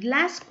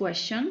last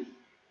question,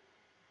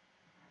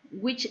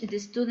 which the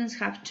students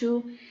have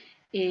to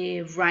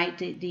write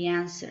the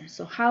answer.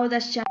 So how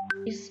does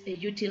Chavez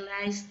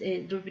utilize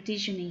the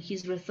repetition in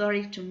his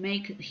rhetoric to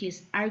make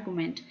his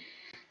argument?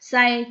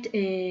 Cite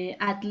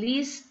at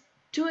least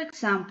 2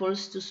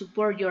 examples to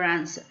support your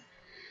answer.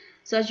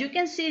 So as you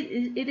can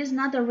see, it is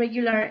not a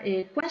regular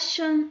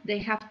question. They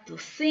have to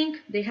think,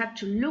 they have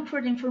to look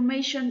for the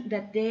information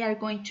that they are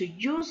going to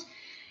use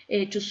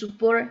to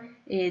support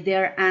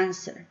their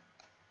answer.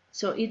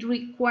 So it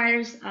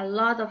requires a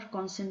lot of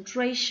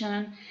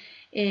concentration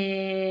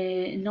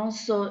and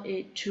also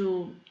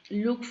to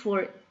look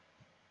for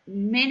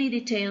many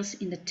details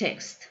in the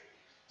text.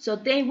 So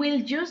they will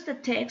use the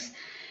text,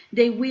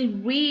 they will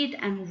read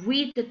and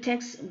read the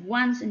text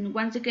once and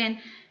once again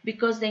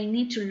because they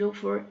need to look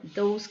for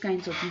those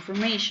kinds of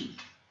information.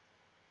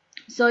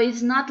 So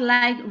it's not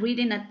like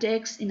reading a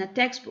text in a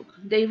textbook.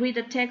 They read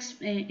a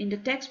text in the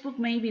textbook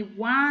maybe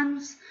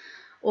once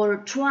or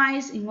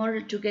twice in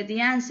order to get the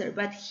answer,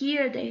 but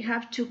here they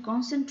have to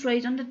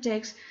concentrate on the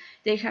text.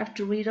 They have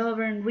to read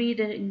over and read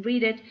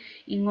it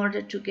in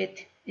order to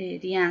get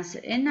the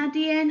answer. And at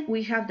the end,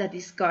 we have the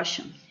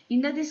discussion.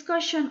 In the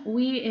discussion,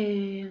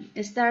 we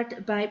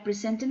start by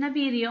presenting a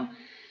video,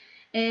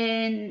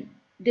 and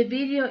the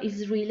video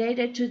is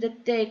related to the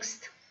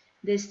text.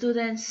 The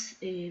students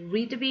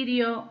read the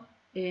video,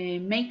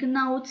 make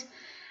notes,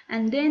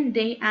 and then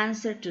they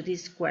answer to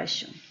this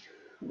question.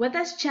 What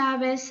does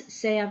Chavez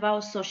say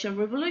about social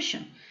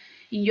revolution?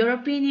 In your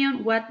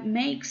opinion, what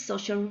makes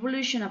social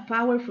revolution a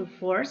powerful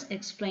force?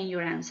 Explain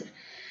your answer.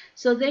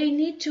 So they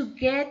need to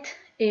get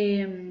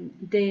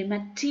the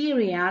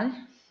material,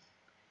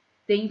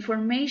 the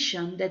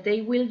information that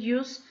they will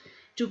use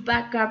to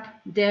back up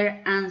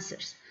their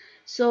answers.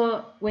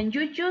 So when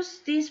you use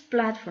this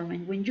platform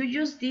and when you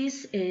use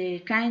this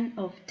kind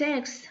of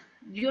text,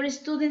 your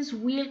students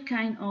will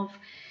kind of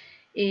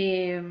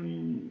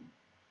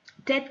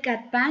take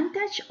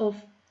advantage of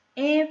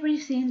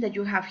everything that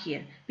you have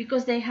here,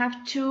 because they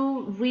have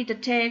to read the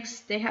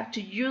text, they have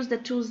to use the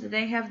tools that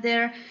they have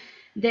there,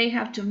 they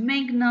have to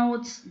make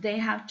notes, they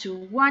have to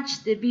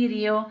watch the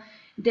video,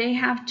 they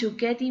have to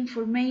get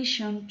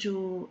information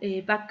to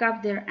back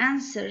up their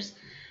answers.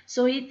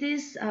 So it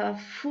is a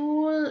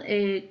full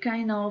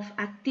kind of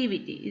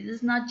activity. It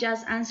is not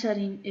just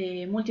answering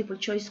a multiple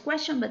choice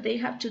question, but they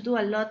have to do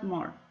a lot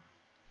more.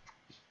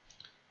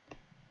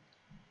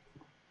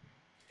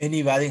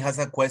 Anybody has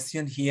a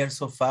question here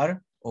so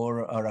far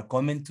or a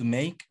comment to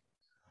make?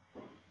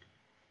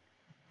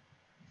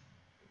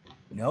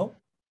 No?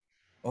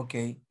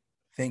 Okay,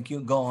 thank you.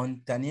 Go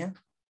on, Tania.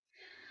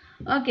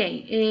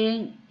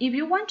 Okay, if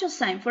you want to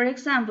assign, for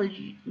example,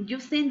 you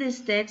think this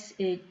text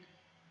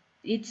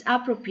it's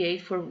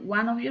appropriate for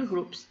one of your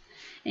groups,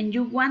 and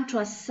you want to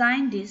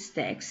assign this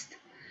text.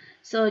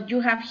 So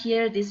you have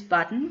here this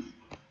button.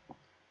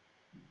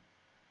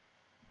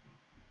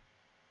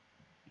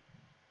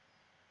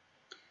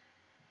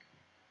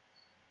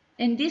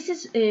 And this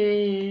is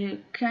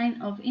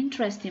kind of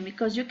interesting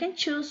because you can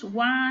choose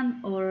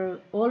one or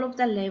all of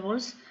the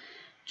levels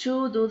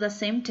to do the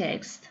same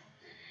text.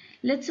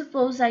 Let's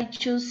suppose I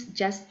choose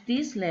just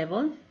this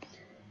level,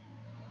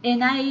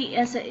 and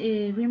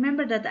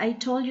remember that I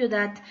told you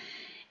that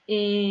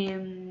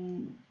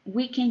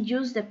we can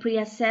use the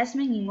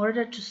pre-assessment in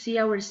order to see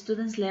our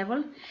students'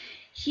 level.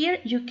 Here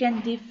you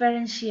can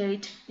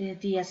differentiate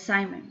the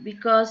assignment,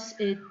 because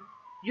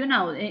you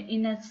know,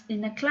 in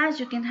a class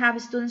you can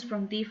have students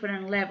from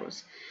different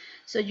levels.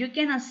 So you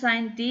can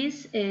assign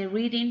this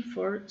reading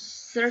for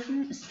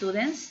certain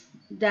students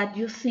that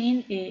you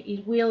think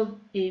it will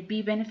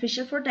be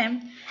beneficial for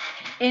them,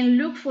 and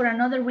look for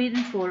another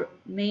reading for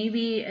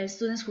maybe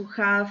students who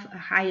have a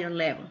higher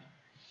level.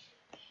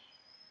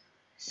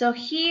 So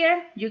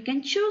here you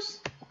can choose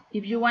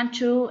if you want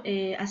to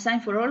assign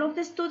for all of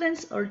the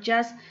students or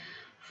just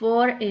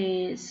for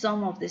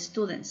some of the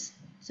students.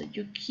 So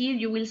here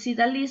you will see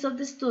the list of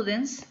the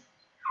students,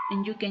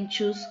 and you can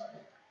choose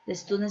the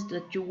students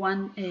that you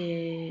want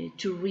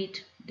to read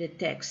the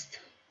text.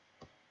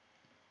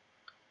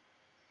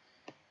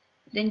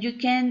 Then you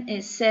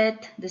can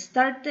set the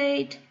start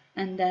date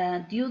and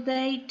the due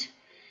date,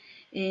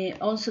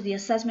 also the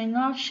assessment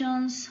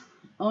options,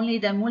 only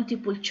the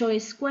multiple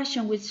choice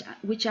question,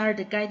 which are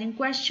the guiding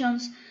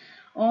questions,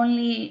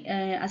 only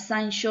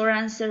assign short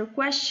answer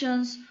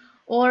questions,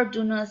 or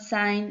do not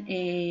assign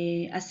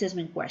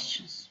assessment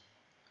questions.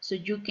 So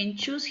you can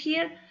choose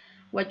here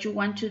what you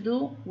want to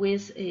do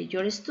with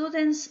your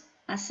students.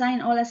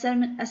 Assign all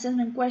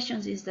assessment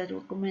questions is the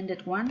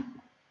recommended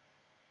one.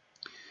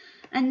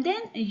 And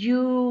then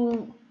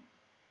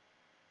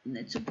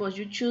let's suppose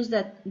you choose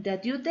the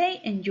due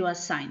date and you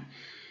assign.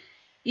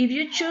 If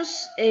you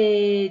choose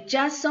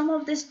just some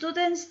of the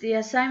students, the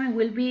assignment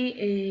will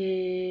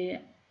be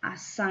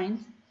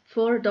assigned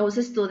for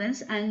those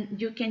students,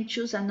 and you can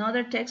choose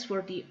another text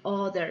for the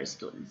other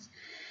students.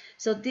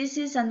 So this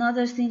is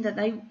another thing that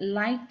I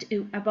liked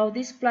about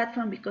this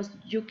platform, because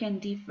you can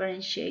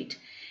differentiate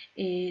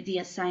the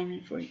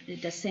assignment for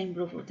the same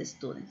group of the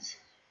students.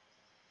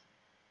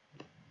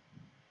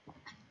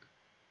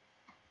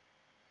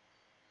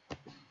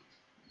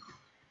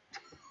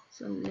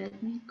 So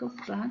let me go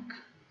back.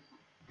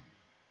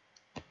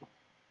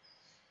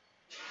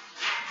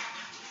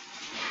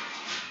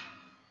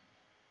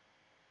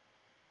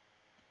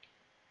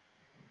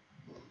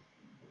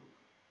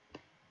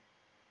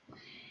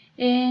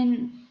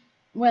 And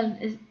well,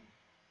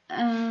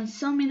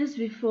 some minutes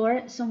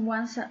before,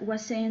 someone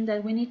was saying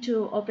that we need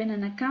to open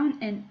an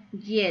account, and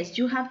yes,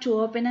 you have to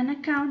open an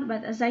account,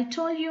 but as I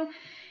told you,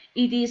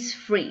 it is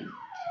free.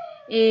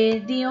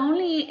 The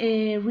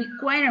only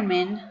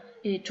requirement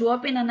to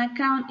open an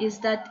account is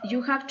that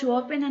you have to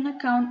open an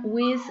account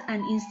with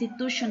an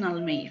institutional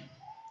mail.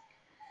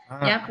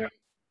 Yeah.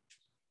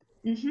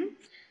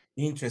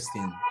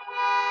 Interesting.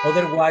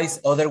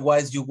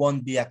 Otherwise you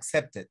won't be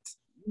accepted.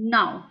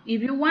 No,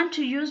 if you want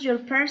to use your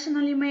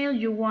personal email,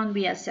 you won't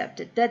be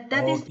accepted. That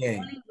is the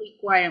only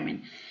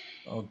requirement.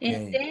 Okay.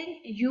 And then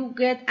you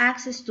get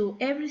access to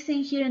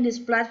everything here in this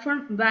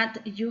platform,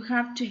 but you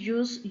have to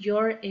use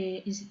your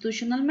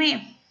institutional mail.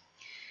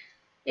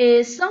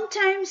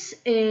 Sometimes,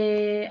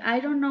 I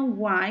don't know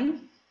why,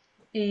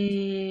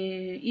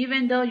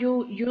 even though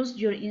you use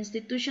your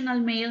institutional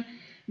mail,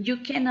 you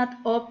cannot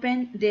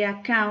open the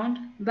account,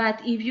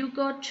 but if you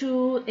go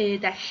to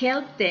the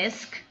help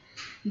desk,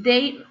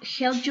 they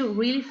help you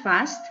really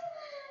fast.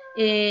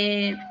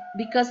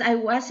 Because I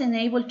wasn't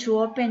able to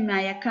open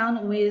my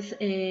account with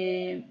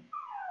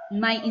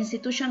my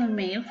institutional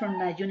mail from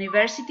the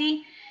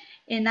university,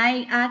 and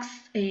I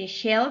asked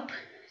help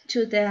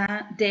to the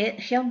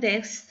help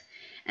desk,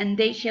 and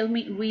they helped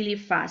me really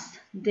fast.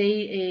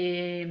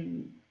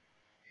 They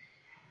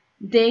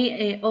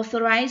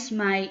authorize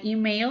my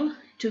email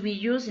to be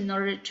used in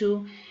order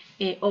to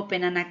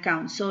open an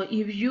account. So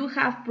if you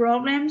have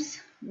problems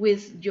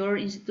with your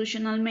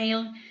institutional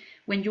mail,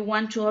 when you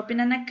want to open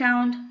an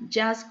account,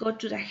 just go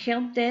to the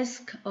help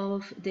desk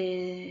of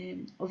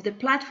the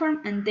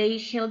platform, and they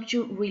help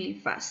you really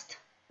fast.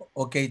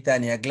 Okay,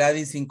 Tania.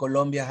 Gladys in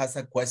Colombia has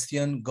a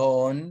question.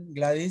 Go on,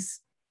 Gladys.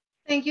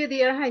 Thank you,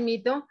 dear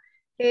Jaimito.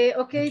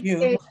 Okay,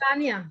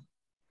 Tania.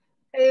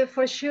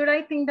 For sure,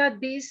 I think that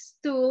this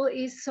tool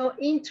is so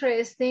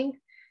interesting.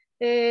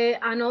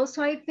 And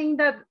also I think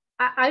that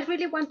I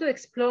really want to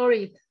explore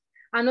it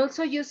and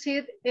also use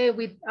it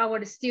with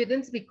our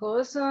students,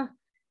 because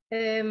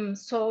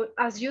so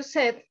as you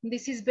said,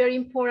 this is very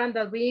important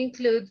that we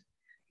include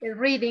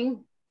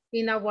reading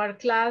in our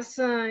class,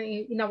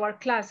 in our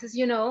classes,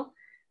 you know,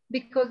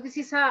 because this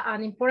is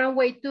an important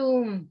way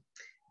to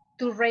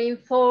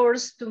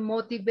reinforce, to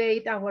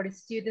motivate our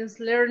students'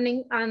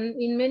 learning.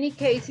 And in many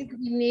cases,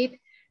 we need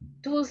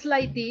tools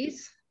like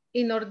this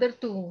in order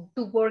to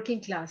work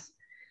in class.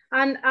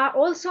 And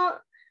also,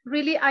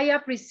 really, I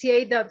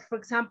appreciate that, for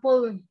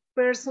example,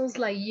 persons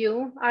like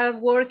you are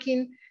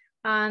working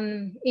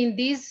in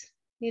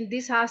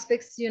these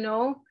aspects, you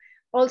know,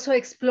 also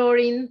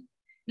exploring,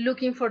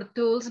 looking for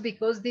tools,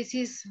 because this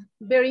is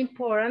very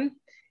important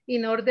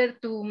in order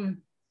to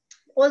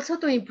also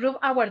to improve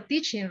our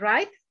teaching,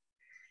 right?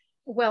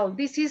 Well,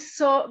 this is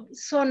so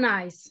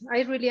nice.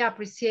 I really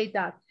appreciate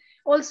that.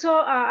 Also,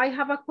 I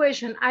have a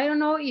question. I don't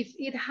know if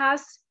it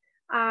has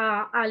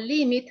a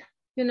limit,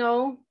 you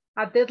know,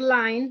 a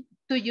deadline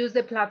to use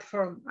the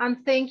platform.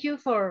 And thank you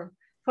for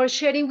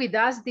sharing with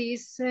us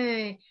this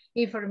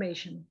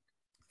information.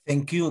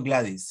 Thank you,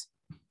 Gladys.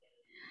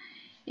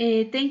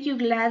 Thank you,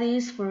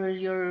 Gladys, for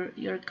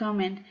your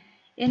comment.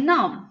 And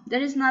no,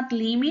 there is not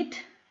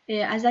limit.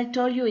 As I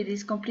told you, it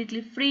is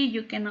completely free.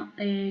 You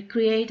can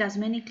create as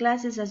many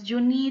classes as you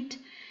need.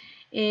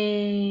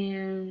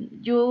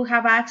 You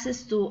have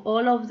access to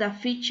all of the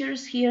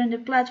features here in the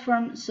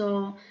platform.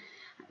 So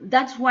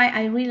that's why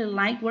I really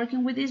like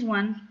working with this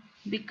one,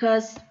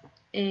 because,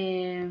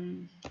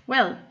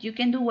 well, you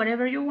can do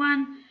whatever you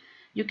want.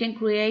 You can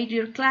create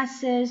your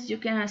classes, you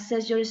can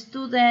assess your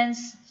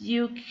students,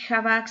 you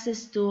have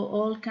access to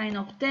all kind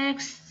of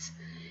texts.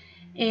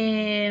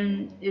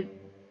 And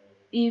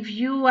if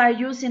you are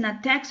using a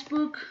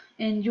textbook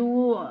and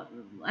you,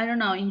 I don't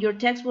know, in your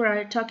textbook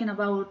are talking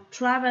about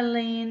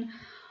traveling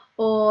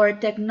or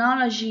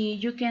technology,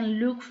 you can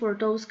look for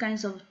those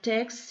kinds of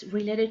texts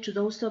related to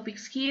those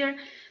topics here,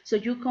 so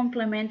you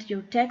complement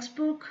your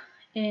textbook.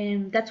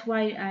 And that's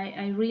why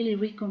I really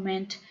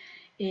recommend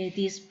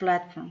this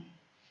platform.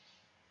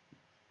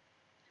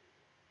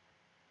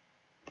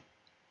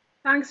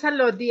 Thanks a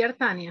lot, dear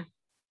Tania.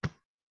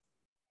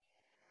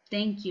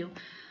 Thank you.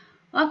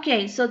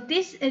 Okay, so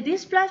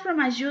this platform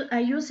I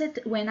use it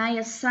when I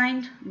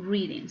assigned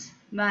readings.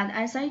 But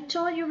as I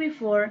told you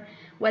before,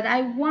 what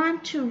I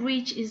want to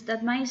reach is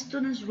that my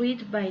students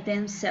read by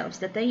themselves,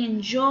 that they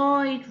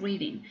enjoy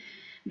reading.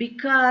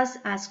 Because,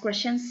 as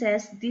Christian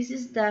says, this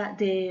is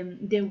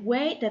the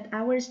way that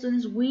our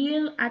students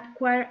will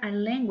acquire a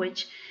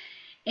language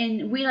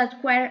and will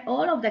acquire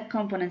all of the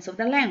components of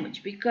the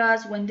language,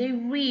 because when they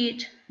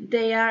read,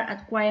 they are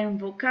acquiring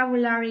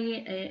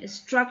vocabulary,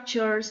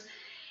 structures,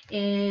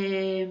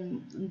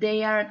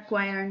 they are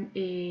acquiring,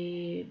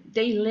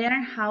 they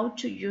learn how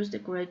to use the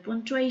correct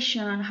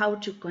punctuation, how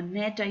to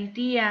connect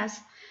ideas.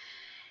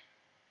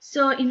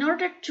 So in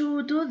order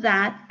to do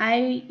that,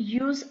 I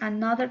use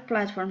another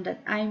platform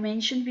that I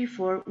mentioned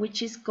before,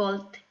 which is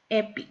called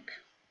Epic.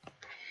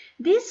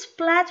 This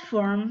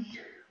platform,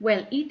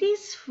 well, it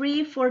is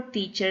free for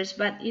teachers,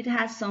 but it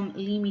has some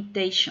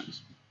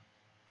limitations.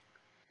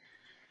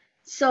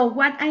 So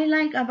what I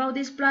like about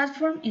this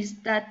platform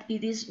is that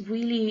it is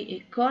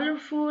really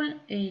colorful.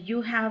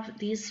 You have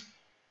these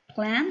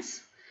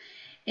plans,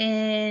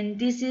 and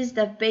this is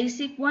the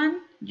basic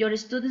one. Your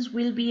students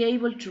will be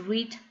able to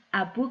read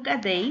a book a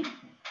day.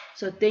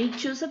 So they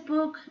choose a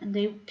book and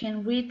they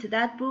can read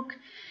that book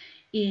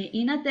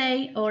in a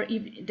day, or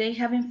if they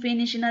haven't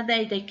finished in a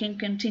day, they can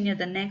continue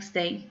the next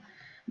day.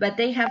 But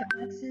they have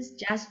access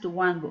just to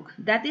one book.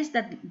 That is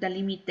the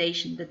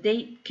limitation, that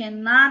they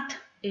cannot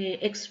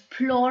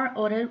explore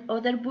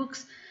other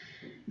books,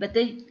 but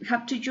they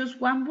have to choose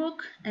one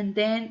book and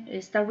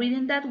then start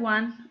reading that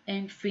one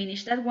and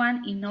finish that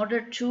one in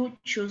order to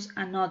choose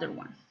another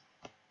one.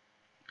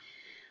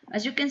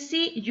 As you can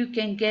see, you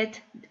can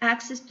get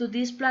access to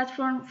this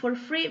platform for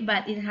free,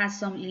 but it has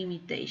some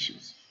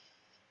limitations.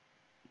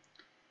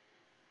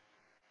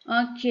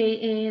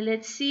 Okay,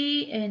 let's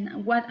see.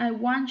 And what I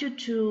want you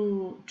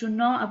to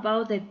know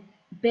about the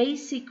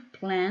basic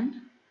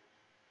plan.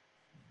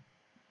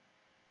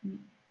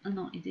 Oh,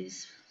 no, it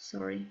is,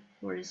 sorry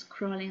for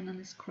scrolling and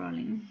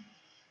scrolling.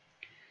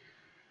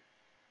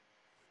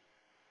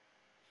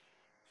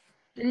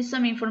 There is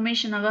some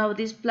information about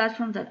this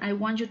platform that I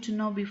want you to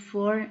know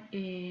before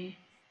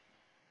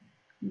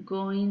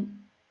going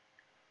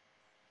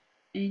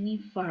any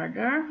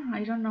further.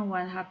 I don't know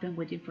what happened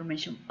with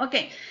information.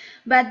 Okay,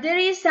 but there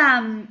is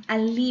a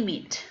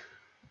limit.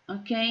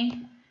 Okay,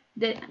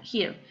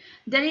 here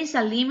there is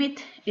a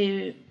limit.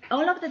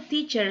 All of the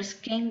teachers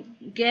can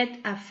get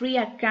a free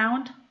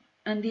account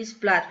on this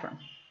platform,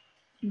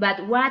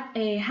 but what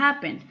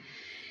happened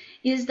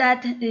is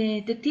that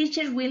the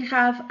teacher will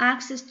have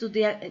access to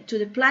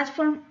the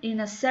platform in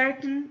a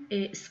certain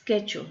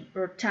schedule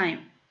or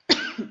time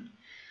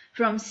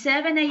from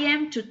 7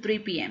 a.m. to 3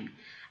 p.m.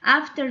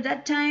 After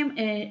that time,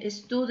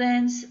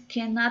 students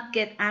cannot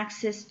get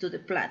access to the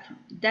platform.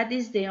 That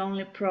is the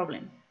only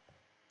problem.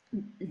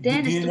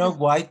 Then do you know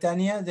why,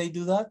 Tania, they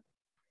do that?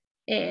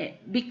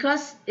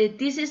 Because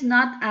this is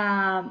not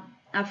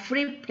a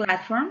free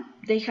platform.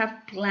 They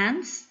have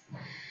plans,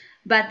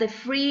 but the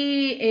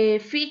free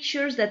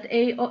features that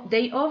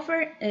they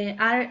offer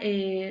are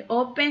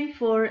open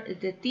for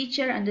the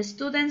teacher and the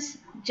students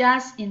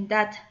just in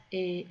that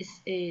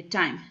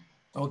time.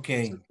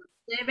 Okay. So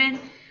 7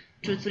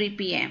 to 3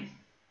 p.m.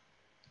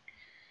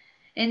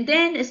 And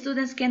then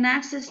students can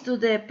access to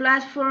the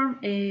platform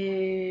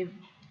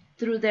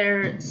through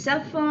their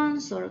cell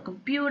phones or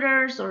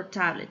computers or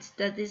tablets.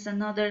 That is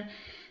another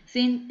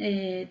thing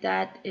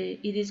that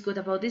it is good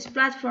about this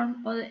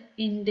platform.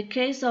 In the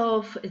case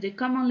of the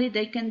Commonly,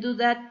 they can do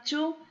that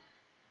too,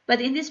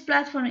 but in this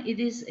platform it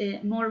is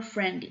more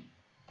friendly.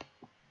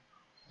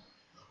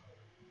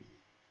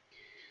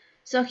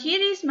 So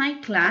here is my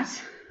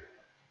class.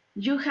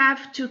 You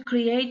have to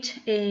create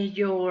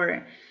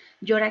your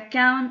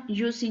account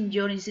using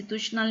your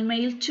institutional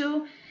mail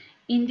too.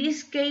 In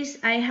this case,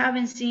 I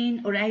haven't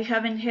seen or I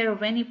haven't heard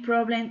of any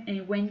problem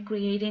when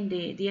creating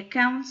the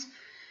accounts,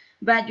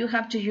 but you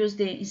have to use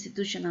the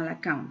institutional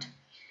account.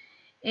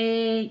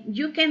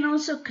 You can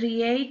also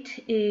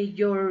create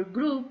your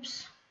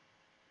groups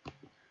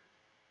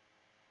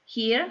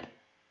here,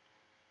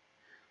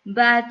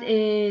 but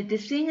the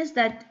thing is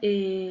that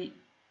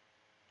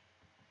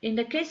in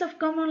the case of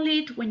Common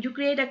Lead, when you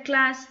create a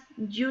class,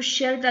 you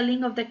share the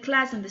link of the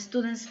class and the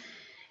students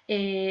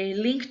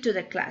link to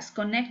the class,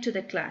 connect to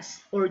the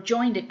class, or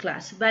join the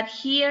class. But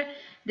here,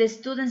 the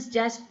students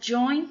just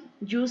join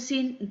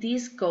using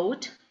this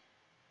code.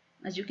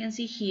 As you can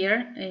see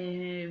here,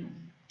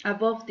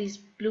 above this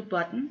blue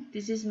button,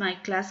 this is my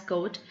class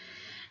code.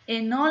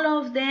 And all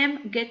of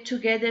them get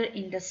together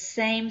in the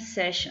same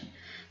session.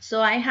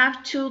 So I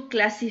have to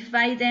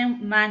classify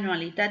them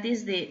manually. That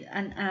is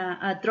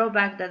a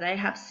drawback that I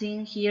have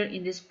seen here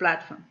in this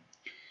platform.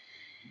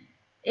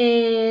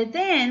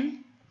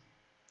 Then,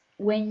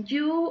 when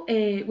you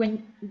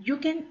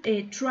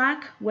can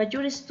track what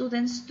your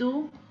students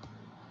do,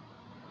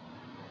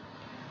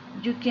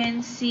 you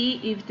can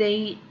see if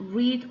they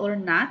read or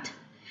not.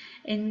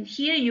 And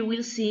here you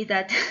will see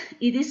that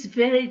it is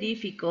very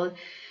difficult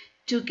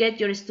to get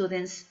your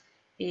students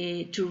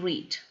to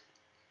read.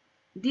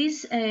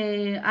 These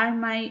are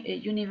my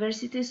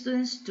university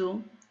students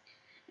too,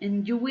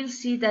 and you will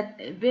see that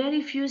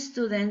very few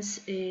students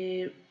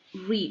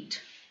read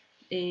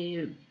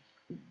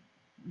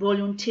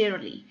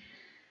voluntarily.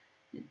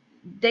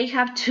 They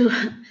have to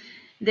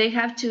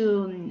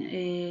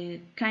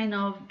kind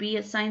of be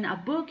assigned a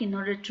book in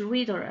order to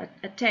read or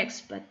a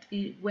text, but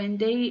when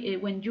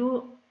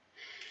you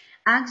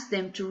ask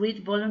them to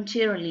read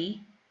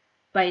voluntarily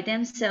by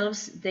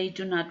themselves, they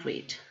do not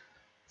read.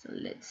 So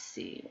let's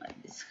see what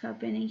is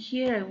happening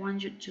here. I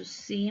want you to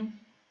see.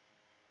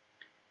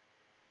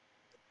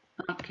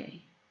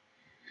 Okay.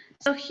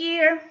 So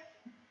here,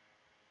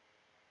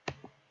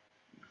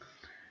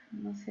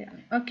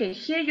 okay,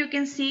 here you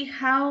can see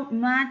how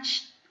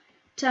much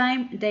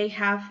time they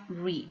have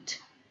read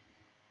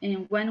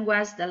and when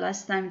was the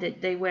last time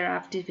that they were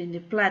active in the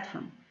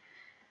platform.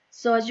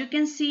 So as you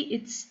can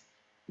see,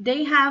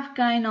 they have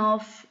kind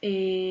of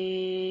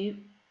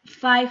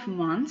 5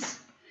 months.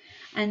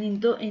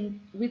 And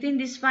within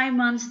these 5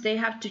 months, they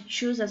have to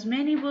choose as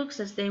many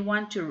books as they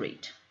want to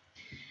read.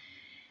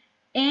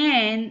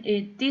 And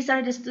these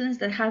are the students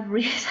that have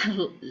read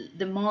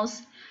the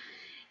most,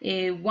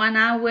 1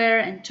 hour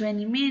and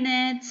 20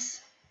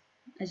 minutes.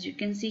 As you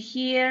can see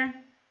here,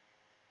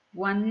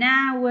 1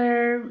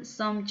 hour,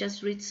 some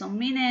just read some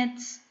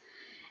minutes.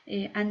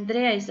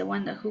 Andrea is the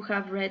one who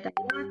have read a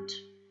lot.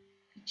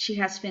 She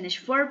has finished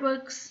 4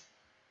 books.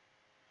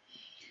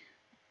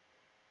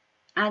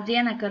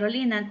 Adriana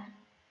Carolina,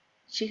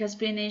 she has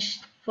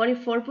finished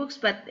 44 books,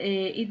 but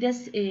it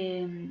doesn't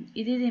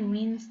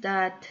mean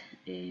that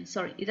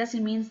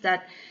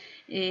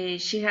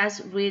she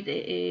has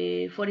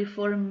read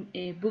 44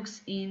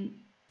 books in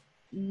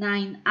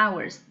 9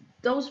 hours.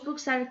 Those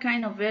books are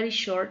kind of very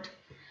short,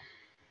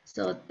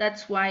 So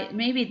that's why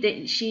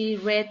maybe she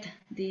read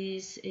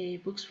these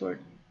books for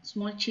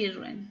small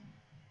children.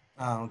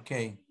 Ah,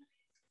 okay.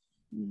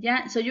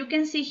 Yeah, so you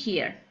can see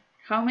here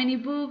how many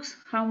books,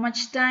 how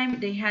much time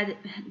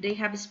they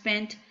have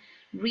spent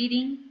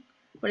reading.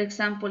 For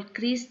example,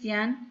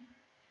 Christian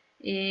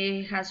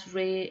had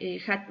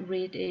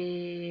read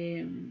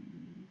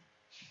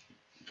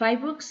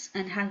 5 books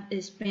and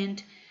had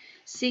spent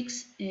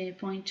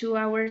 6.2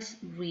 hours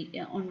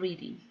on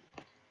reading.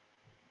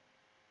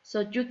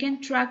 So you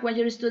can track what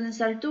your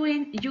students are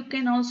doing. You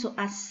can also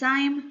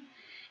assign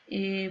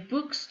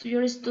books to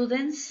your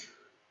students.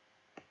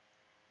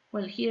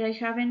 Well, here I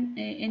haven't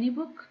any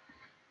book.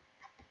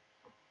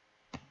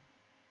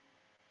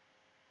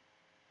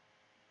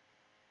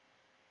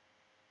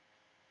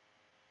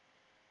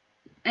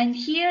 And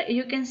here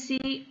you can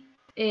see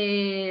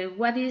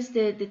what is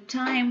the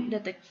time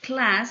that the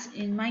class,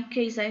 in my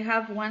case I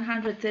have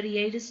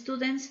 138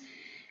 students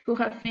who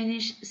have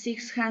finished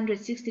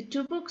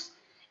 662 books,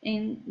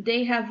 and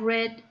they have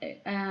read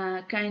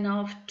kind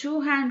of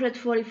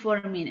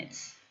 244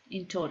 minutes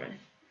in total.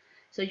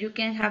 So you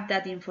can have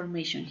that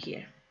information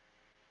here.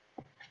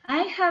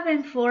 I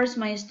haven't forced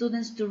my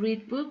students to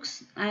read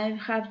books. I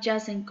have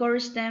just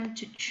encouraged them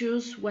to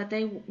choose what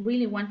they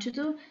really want to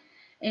do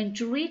and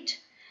to read.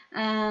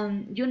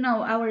 You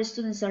know, our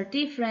students are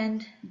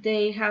different.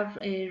 They have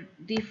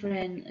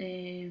different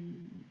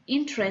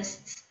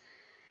interests.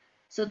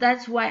 So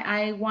that's why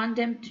I want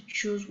them to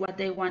choose what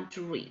they want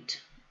to read.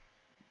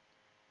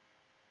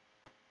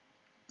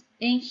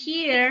 And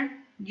here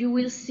you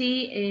will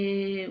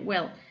see,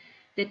 well,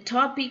 the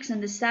topics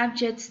and the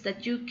subjects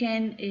that you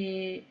can,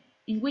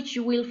 in which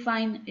you will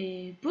find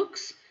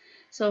books.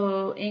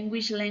 So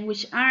English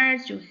language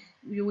arts,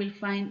 you will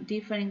find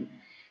different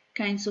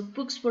kinds of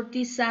books for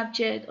this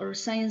subject, or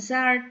science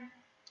art.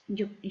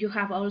 You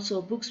have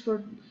also books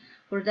for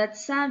that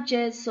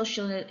subject,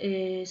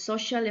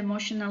 social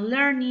emotional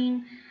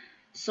learning,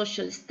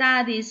 social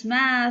studies,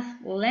 math,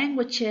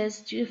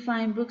 languages. You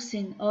find books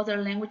in other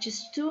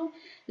languages too,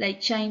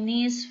 like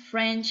Chinese,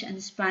 French,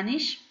 and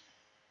Spanish.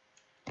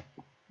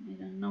 I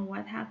don't know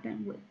what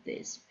happened with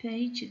this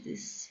page. It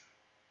is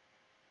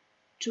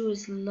too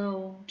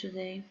slow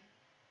today.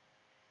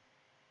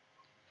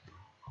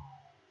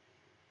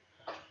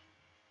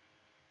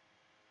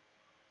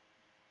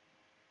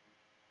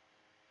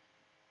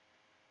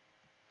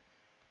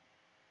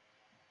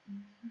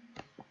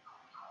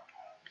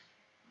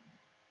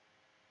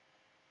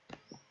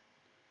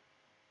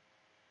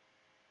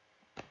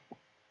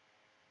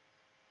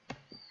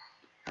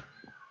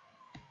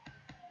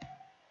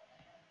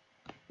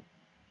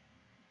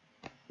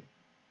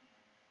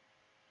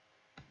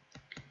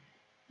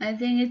 I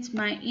think it's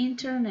my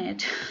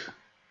internet.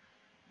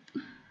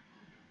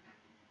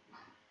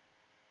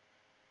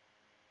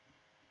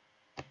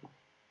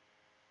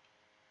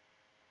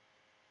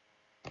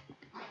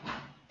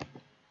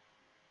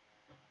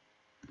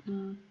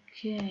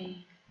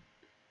 Okay.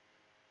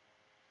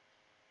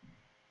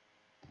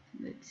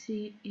 Let's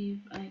see if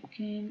I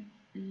can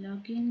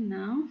log in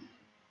now.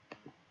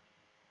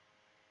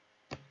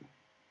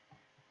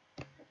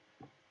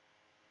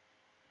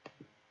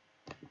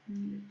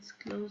 Let's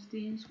close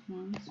these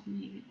ones,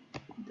 maybe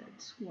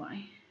that's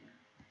why.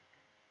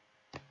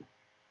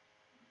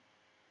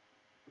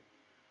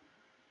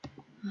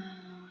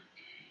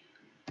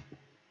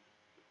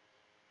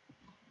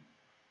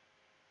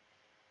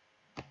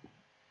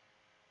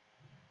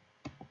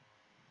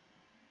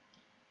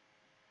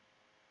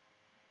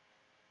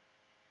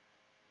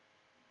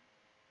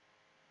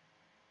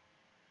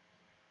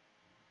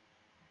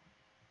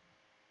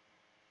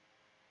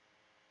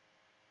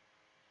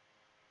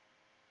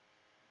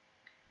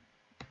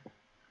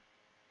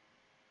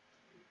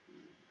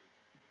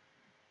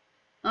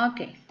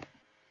 Okay,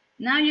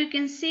 now you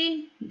can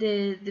see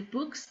the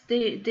books.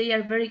 They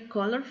are very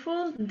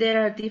colorful.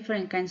 There are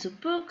different kinds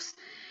of books,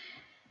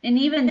 and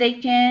even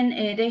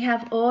they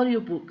have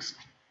audio books.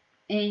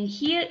 And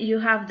here you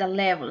have the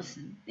levels.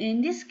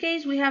 In this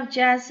case, we have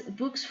just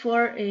books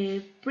for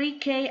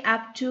pre-K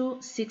up to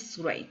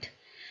 6th grade,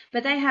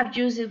 but I have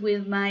used it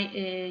with my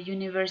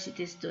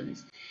university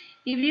students.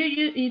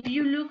 If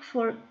you look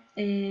for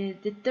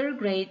the 3rd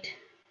grade,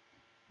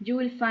 you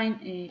will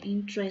find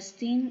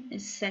interesting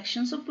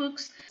sections of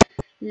books,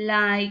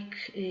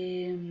 like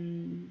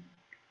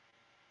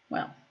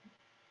well,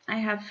 I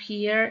have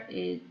here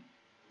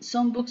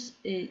some books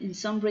in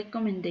some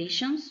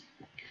recommendations.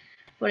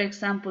 For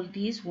example,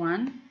 this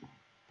one.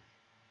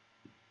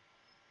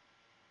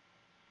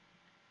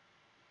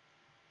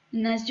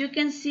 And as you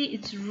can see,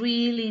 it's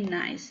really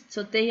nice.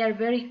 So they are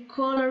very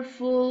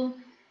colorful.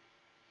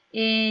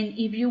 And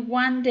if you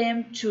want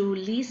them to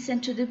listen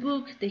to the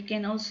book, they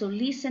can also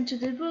listen to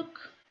the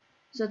book.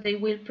 So they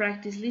will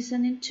practice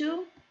listening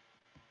too.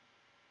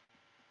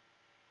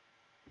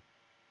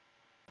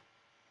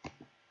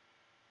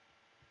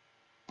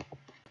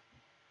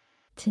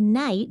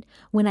 Tonight,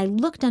 when I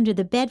looked under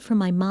the bed for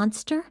my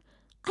monster,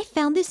 I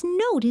found this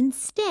note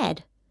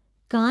instead.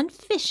 Gone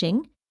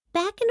fishing,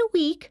 back in a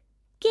week,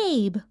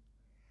 Gabe.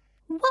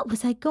 What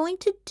was I going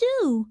to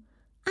do?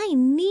 I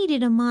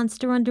needed a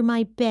monster under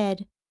my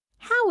bed.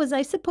 How was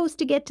I supposed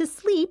to get to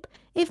sleep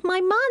if my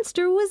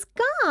monster was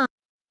gone?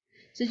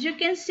 So you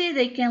can see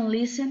they can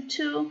listen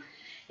to.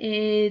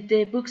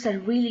 The books are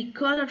really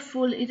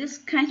colorful. It is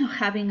kind of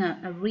having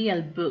a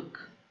real book.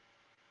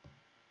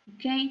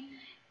 Okay?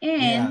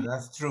 And, yeah,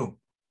 that's true.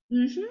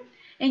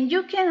 And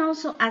you can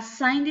also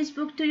assign this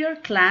book to your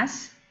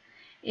class.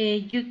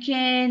 You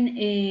can,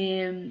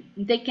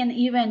 they can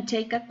even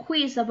take a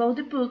quiz about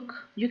the book.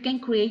 You can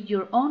create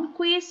your own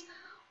quiz,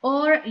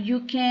 or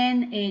you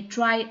can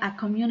try a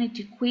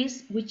community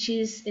quiz, which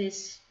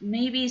is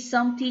maybe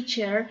some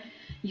teacher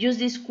use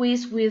this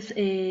quiz with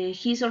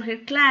his or her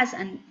class,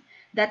 and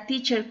that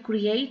teacher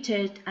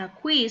created a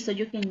quiz, so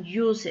you can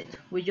use it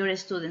with your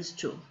students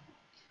too,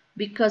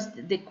 because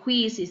the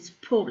quiz is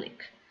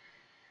public.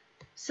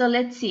 So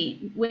let's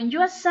see, when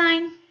you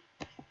assign,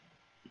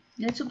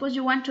 let's suppose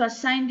you want to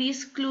assign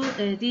this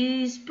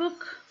this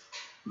book.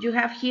 You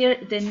have here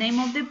the name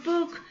of the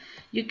book.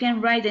 You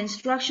can write the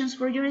instructions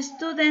for your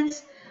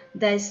students,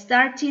 the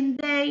starting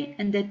day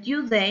and the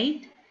due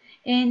date,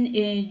 and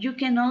you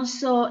can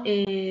also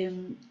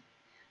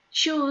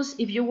choose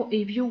if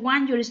you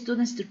want your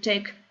students to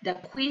take the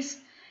quiz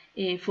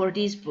for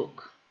this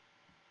book.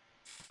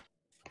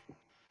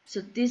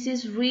 So this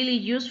is really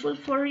useful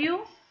for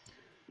you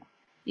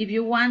if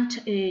you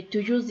want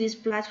to use this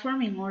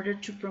platform in order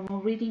to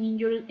promote reading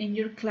in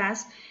your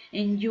class,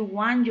 and you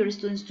want your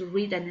students to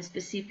read a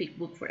specific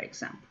book, for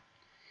example,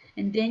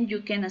 and then you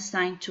can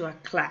assign to a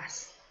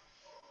class.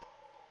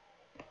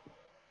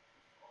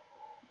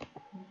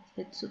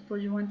 Let's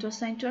suppose you want to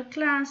assign to a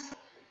class.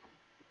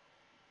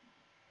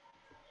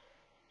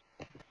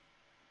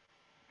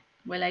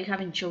 Well, I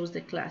haven't chosen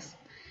the class.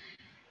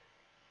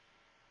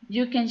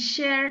 You can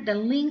share the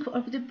link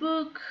of the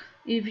book.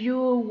 If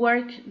you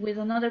work with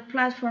another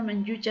platform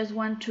and you just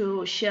want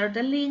to share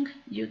the link,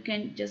 you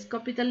can just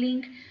copy the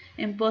link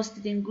and post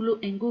it in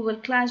Google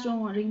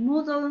Classroom or in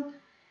Moodle.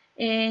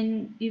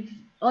 And if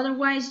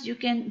otherwise, you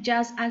can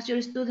just ask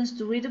your students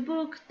to read the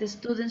book. The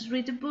students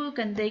read the book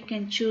and they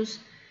can choose,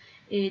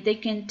 they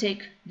can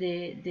take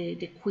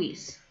the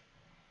quiz.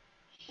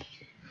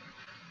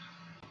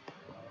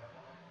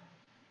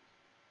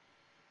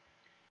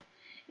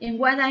 And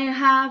what I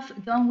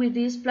have done with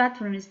this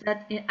platform is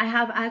that I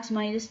have asked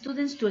my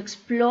students to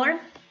explore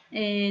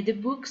the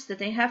books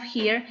that I have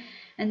here,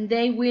 and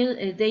they will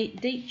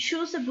they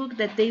choose a book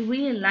that they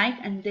really like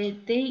and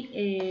that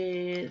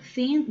they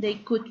think they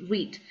could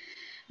read.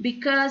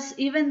 Because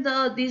even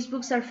though these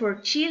books are for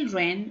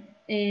children,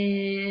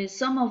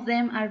 some of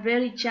them are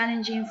very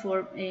challenging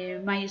for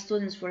my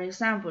students, for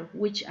example,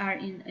 which are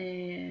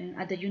in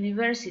at the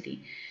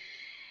university.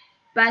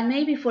 But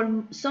maybe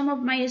for some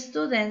of my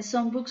students,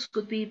 some books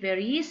could be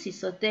very easy.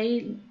 So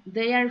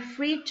they are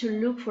free to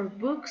look for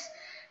books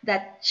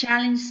that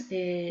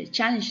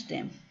challenge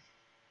them.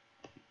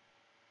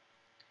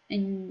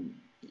 And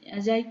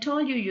as I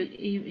told you,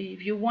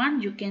 if you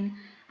want, you can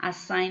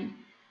assign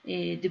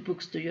the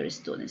books to your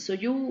students. So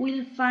you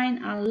will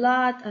find a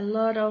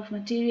lot of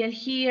material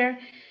here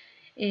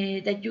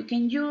that you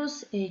can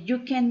use. You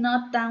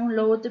cannot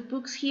download the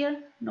books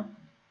here. No.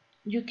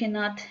 You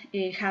cannot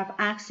have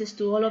access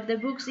to all of the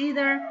books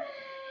either.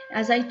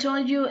 As I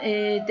told you,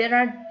 there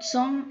are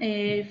some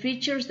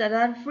features that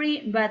are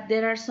free, but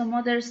there are some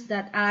others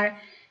that are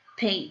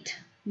paid.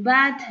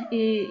 But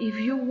if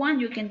you want,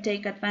 you can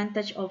take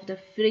advantage of the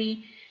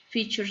free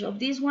features of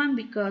this one,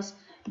 because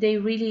they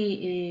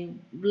really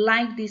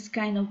like this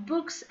kind of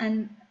books.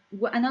 And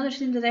another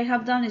thing that I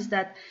have done is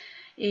that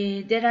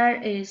there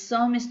are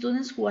some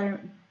students who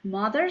are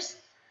mothers,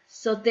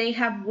 so they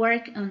have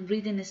worked on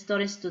reading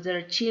stories to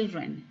their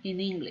children in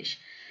English.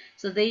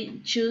 So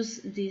they choose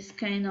this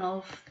kind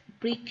of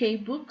pre-K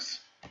books.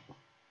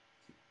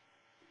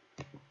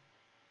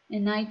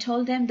 And I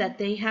told them that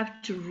they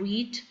have to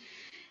read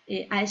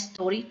a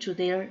story to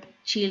their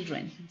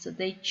children. So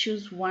they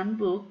choose one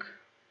book,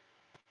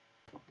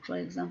 for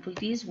example,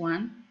 this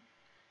one,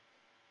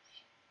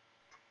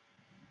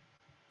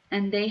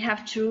 and they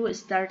have to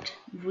start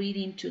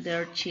reading to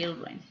their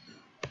children.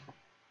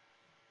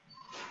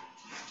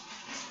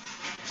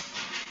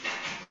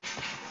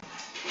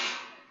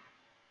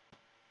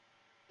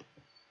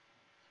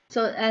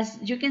 So as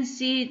you can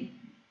see,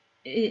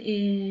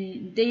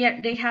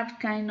 they have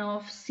kind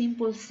of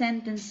simple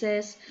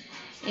sentences.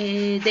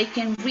 They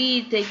can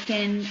read, they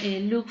can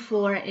look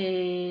for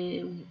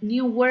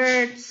new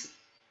words.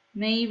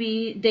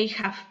 Maybe they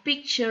have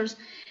pictures,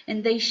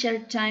 and they share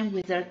time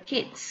with their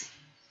kids.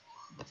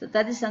 So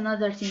that is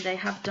another thing that I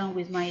have done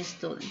with my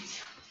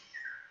students.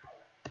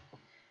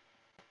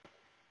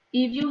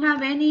 If you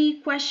have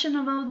any question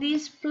about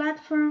this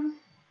platform,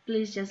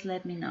 please just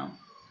let me know.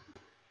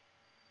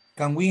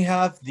 Can we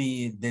have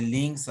the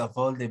links of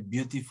all the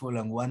beautiful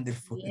and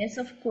wonderful? Yes,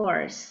 of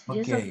course.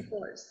 Okay. Yes, of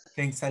course.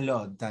 Thanks a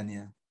lot,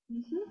 Tania.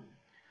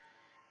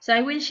 So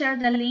I will share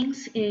the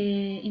links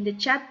in the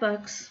chat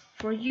box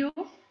for you.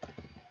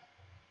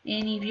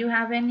 And if you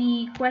have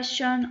any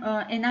question,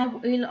 and I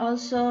will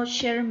also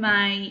share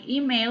my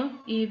email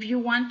if you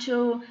want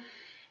to,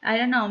 I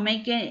don't know,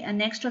 make an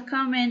extra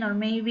comment or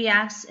maybe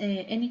ask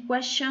any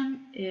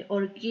question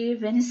or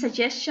give any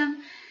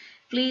suggestion.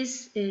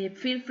 Please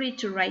feel free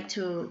to write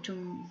to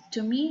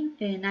me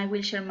and I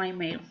will share my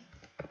mail.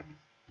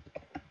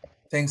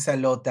 Thanks a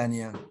lot,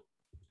 Tania.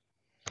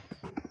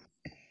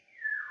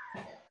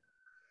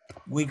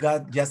 We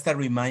got, just a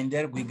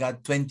reminder, we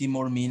got 20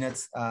 more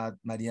minutes,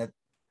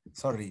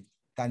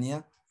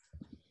 Tania,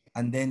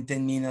 and then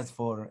 10 minutes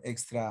for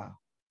extra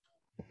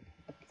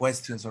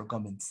questions or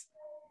comments.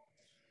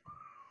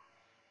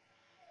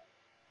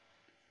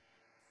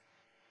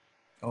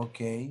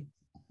 Okay.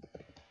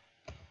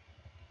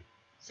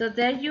 So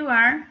there you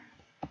are,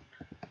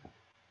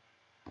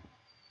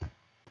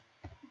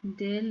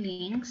 the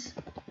links,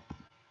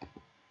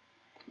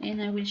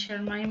 and I will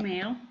share my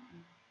mail.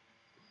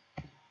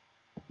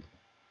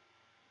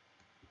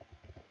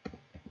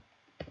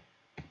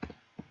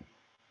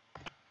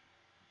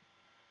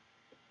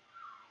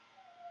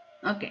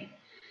 Okay.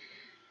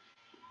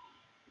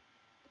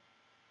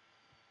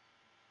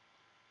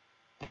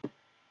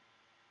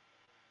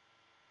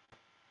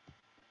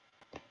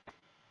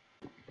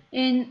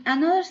 And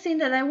another thing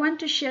that I want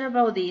to share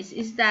about this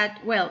is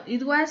that, well,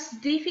 it was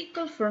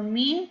difficult for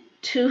me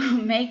to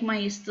make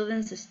my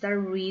students start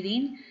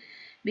reading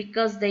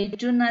because they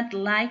do not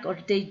like or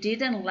they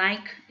didn't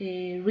like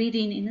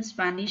reading in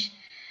Spanish.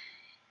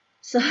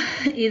 So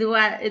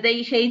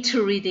they hate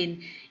to read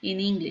in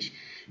English.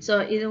 So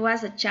it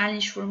was a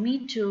challenge for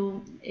me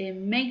to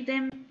make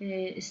them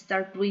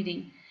start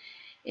reading.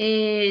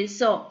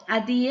 So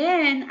at the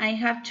end, I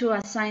have to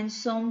assign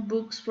some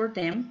books for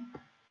them.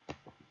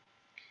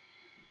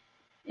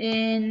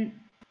 And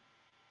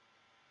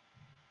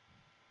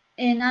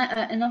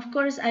of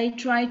course, I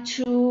try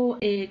to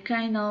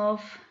kind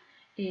of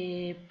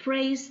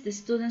praise the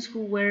students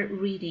who were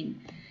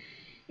reading.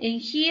 And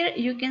here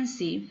you can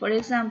see, for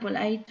example,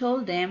 I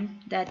told them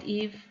that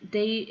if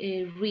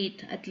they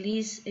read at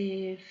least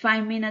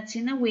 5 minutes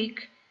in a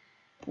week,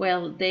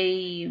 well,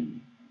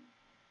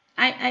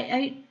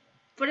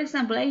 for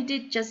example, I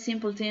did just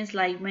simple things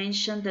like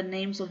mention the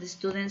names of the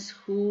students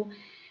who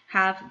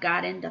have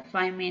gotten the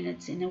 5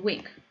 minutes in a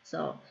week.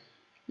 So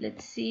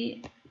let's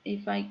see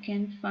if I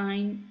can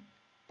find,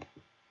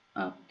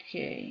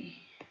 okay.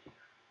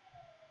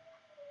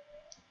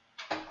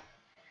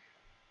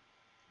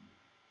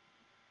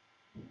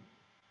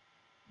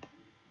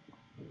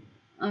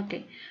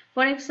 Okay,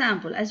 for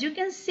example, as you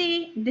can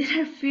see,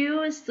 there are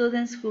few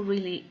students who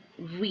really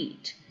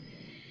read.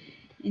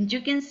 And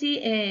you can see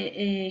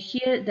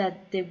here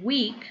that the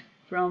week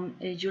from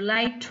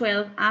July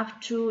 12 up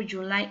to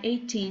July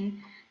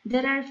 18,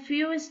 there are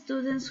few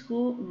students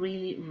who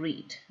really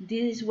read.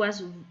 This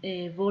was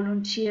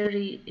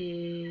voluntarily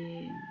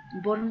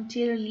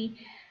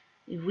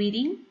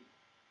reading.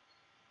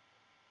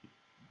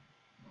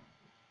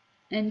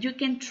 And you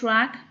can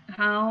track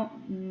how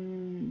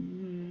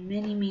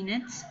many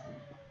minutes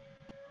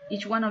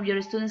each one of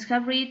your students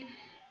have read,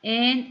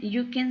 and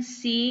you can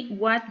see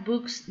what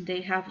books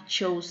they have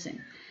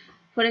chosen.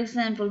 For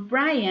example,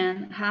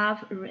 Brian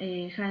have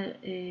read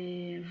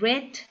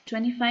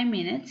 25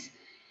 minutes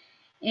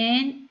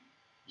and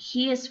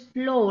he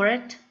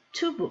explored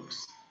 2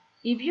 books.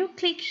 If you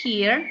click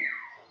here,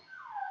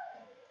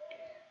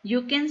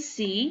 you can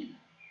see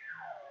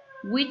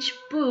which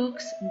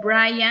books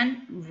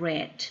Brian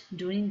read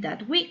during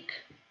that week.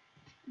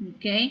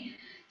 Okay,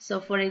 so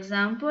for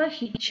example,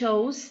 he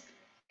chose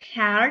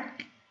Hard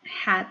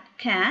Hat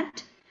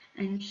Cat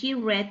and he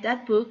read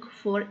that book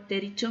for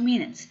 32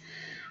 minutes.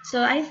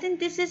 So I think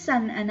this is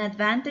an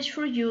advantage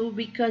for you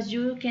because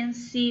you can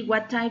see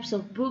what types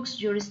of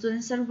books your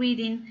students are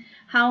reading,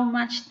 how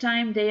much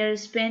time they are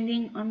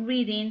spending on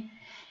reading,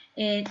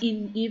 and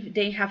if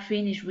they have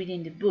finished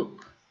reading the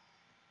book.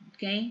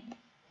 Okay.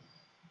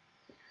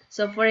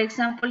 So for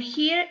example,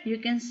 here you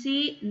can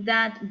see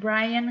that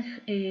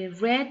Brian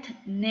read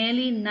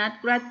Nelly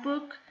Nutgrad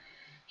book.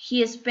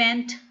 He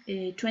spent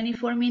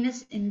 24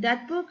 minutes in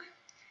that book.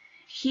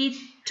 He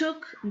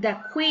took the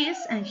quiz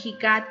and he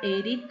got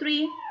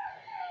 83.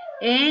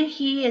 And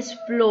he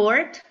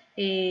explored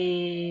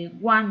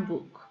 1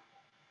 book.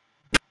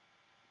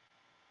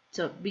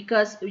 So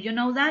because you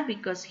know that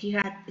because he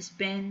had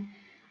spent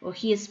or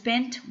he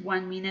spent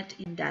 1 minute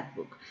in that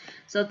book.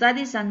 So that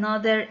is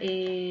another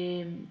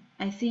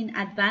I think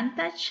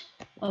advantage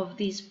of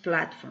this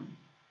platform.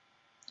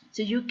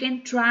 So you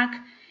can track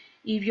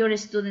if your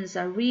students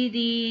are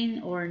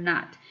reading or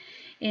not.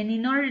 And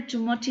in order to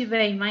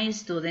motivate my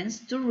students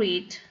to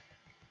read,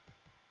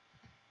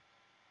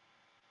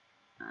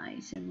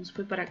 se nos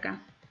fue para acá.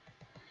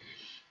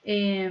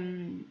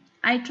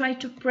 I try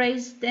to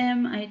praise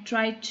them. I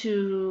try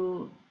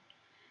to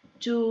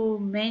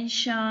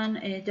mention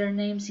their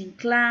names in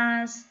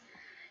class.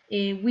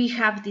 We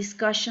have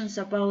discussions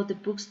about the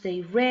books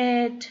they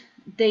read.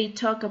 They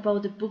talk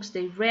about the books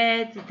they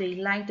read. They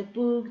like the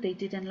book. They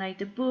didn't like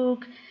the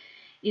book.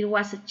 It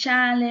was a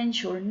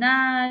challenge or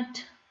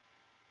not.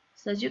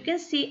 So as you can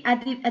see,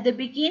 at the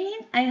beginning,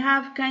 I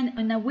have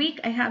in a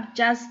week, I have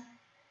just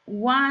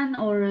 1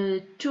 or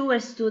 2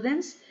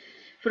 students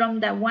from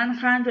the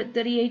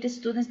 138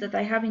 students that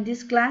I have in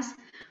this class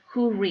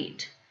who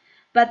read.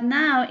 But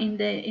now in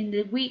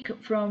the week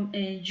from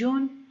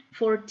June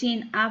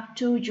 14 up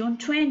to June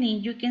 20,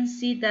 you can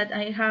see that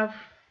I have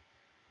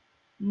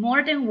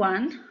more than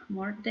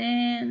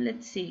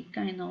let's see,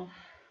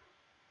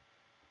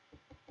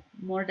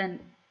 more than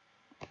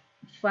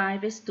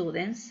 5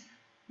 students.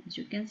 As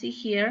you can see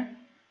here,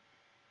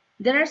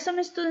 there are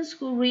some students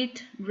who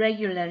read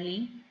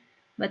regularly,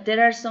 but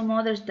there are some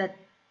others that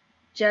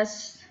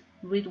just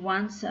read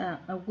once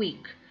a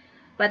week,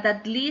 but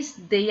at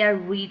least they are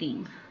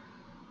reading.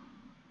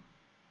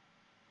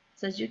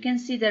 So as you can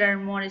see, there are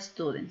more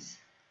students.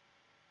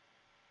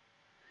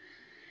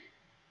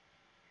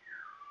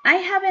 I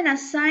haven't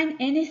assigned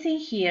anything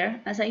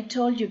here, as I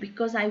told you,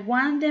 because I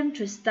want them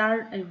to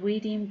start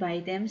reading by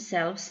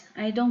themselves.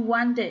 I don't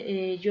want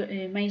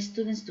my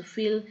students to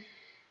feel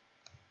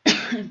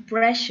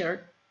pressured,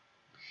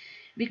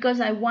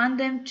 because I want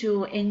them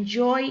to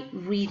enjoy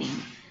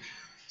reading.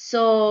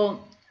 So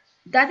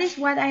that is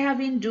what I have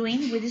been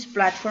doing with this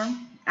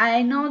platform.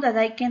 I know that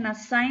I can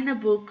assign a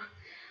book,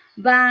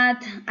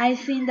 but I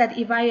think that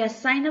if I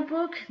assign a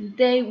book,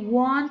 they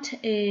won't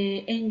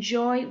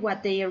enjoy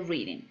what they are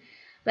reading.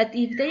 But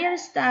if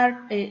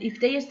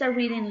they start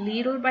reading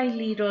little by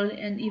little,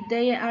 and if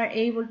they are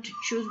able to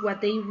choose what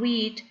they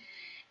read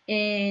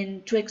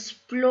and to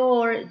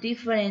explore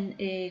different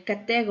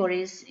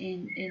categories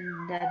in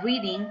the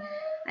reading,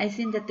 I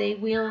think that they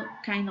will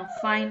kind of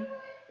find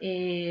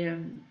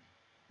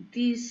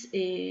this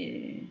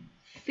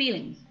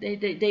feeling.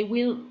 They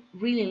will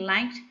really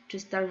like to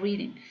start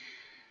reading.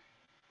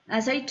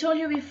 As I told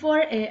you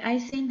before, I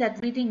think that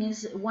reading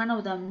is one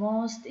of the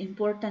most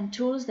important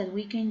tools that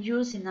we can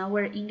use in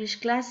our English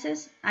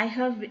classes. I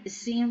have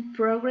seen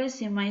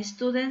progress in my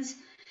students,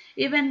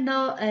 even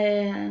though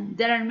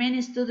there are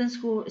many students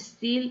who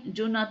still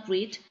do not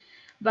read.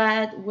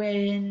 But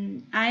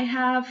when I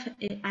have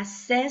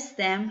assessed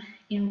them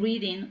in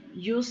reading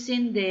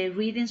using the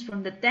readings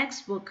from the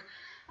textbook,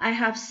 I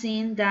have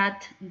seen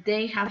that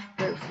they have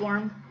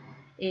performed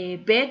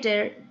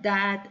better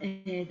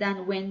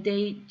than when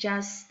they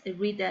just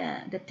read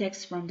the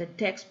text from the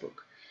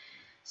textbook.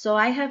 So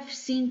I have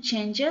seen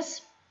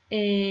changes.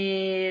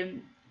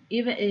 Even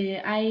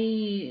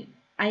I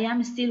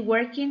am still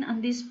working on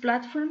this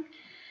platform.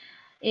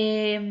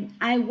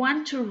 I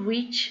want to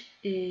reach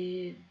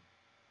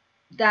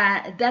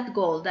that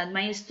goal, that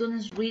my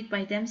students read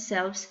by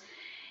themselves,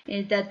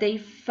 that they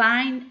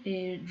find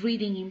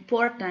reading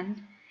important,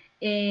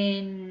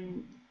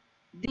 and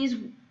this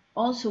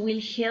also will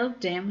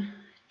help them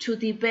to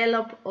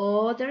develop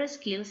other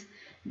skills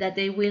that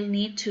they will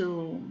need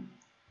to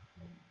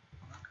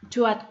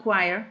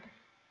acquire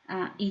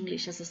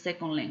English as a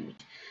second language.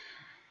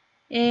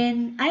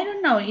 And I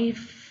don't know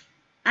if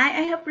I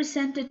have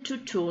presented 2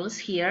 tools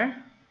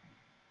here.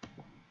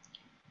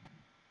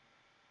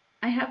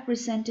 I have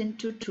presented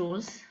 2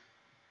 tools.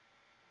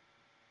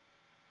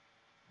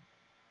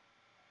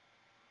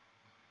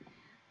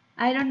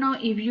 I don't know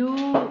if you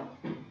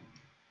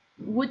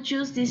would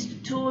use these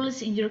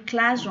tools in your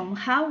classroom.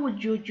 How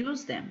would you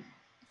use them?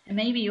 And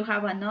maybe you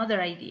have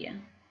another idea.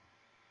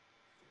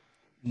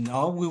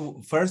 No,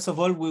 first of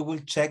all, we will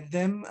check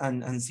them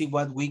and see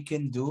what we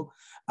can do.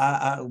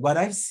 What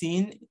I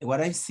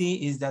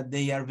see is that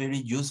they are very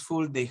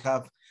useful. They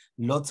have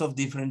lots of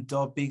different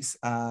topics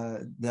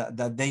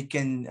that they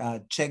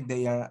can check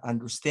their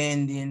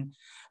understanding,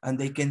 and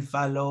they can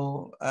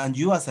follow. And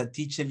you as a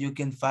teacher, you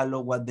can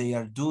follow what they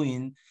are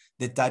doing,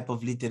 the type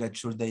of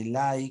literature they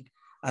like,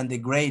 and the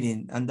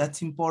grading. And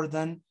that's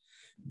important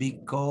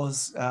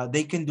because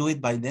they can do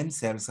it by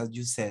themselves, as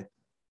you said.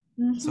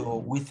 Mm-hmm. So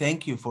we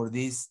thank you for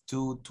these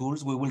 2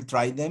 tools. We will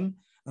try them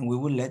and we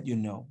will let you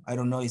know. I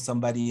don't know if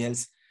somebody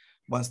else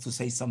wants to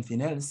say something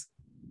else.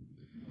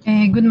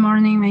 Good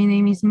morning. My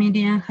name is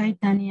Miriam. Hi,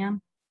 Tania.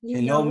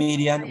 Hello,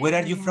 Miriam. Where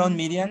are you from,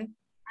 Miriam?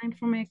 I'm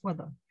from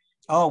Ecuador.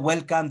 Oh,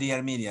 welcome,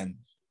 dear Miriam.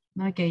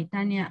 Okay,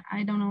 Tania,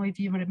 I don't know if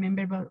you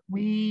remember, but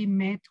we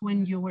met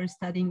when you were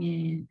studying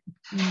in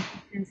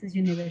Kansas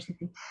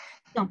University.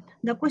 So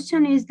the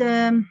question is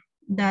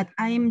that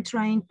I am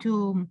trying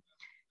to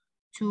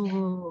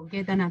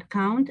get an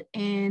account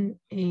in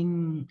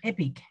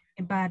Epic,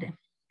 but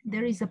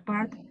there is a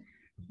part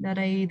that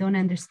I don't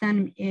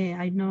understand.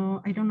 I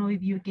don't know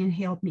if you can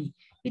help me.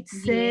 It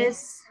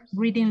says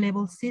reading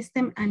level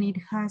system, and it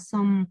has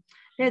some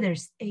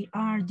letters: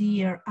 AR,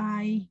 DR,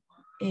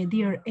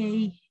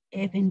 DRA,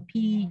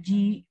 FNP,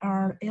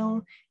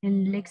 GRL,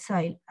 and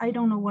Lexile. I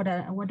don't know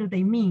what do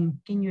they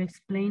mean. Can you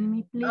explain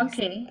me, please?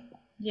 Okay.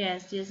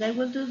 Yes, I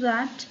will do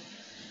that.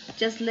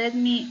 Just let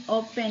me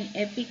open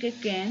Epic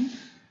again.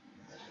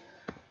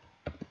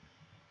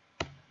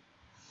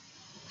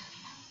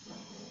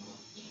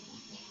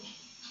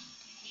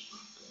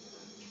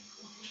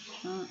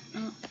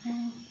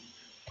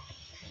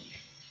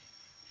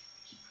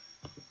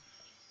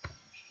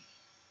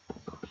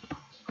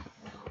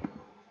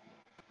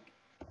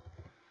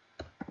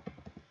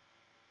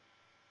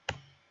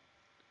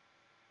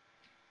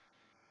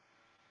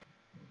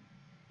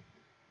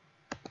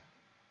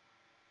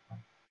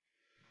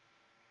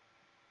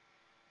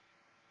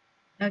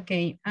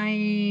 Okay,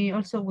 I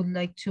also would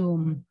like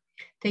to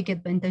take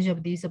advantage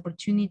of this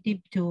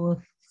opportunity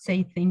to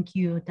say thank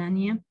you,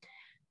 Tania,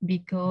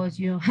 because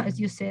you, as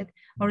you said,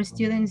 our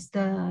students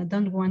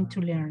don't want to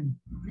learn.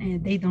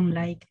 They don't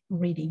like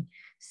reading.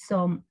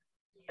 So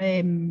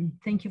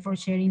thank you for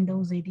sharing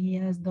those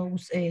ideas,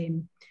 those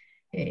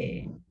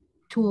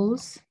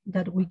tools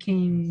that we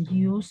can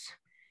use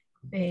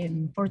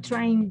for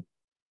trying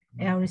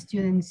our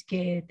students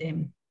get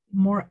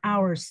more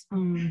hours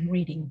on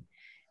reading.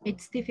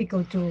 It's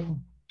difficult to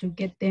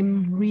get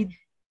them read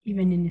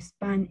even in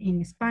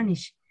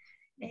Spanish.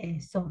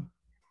 So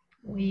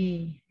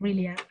we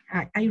really,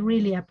 I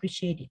really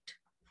appreciate it.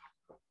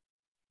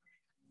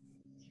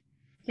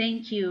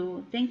 Thank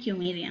you,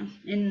 Miriam.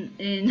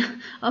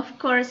 And of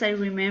course, I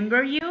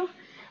remember you.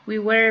 We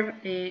were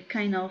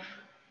kind of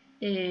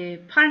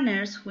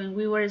partners when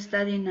we were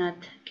studying at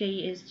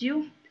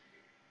KSU.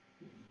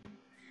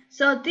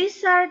 So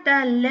these are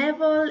the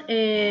level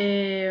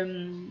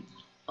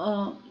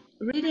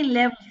reading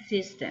level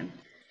system.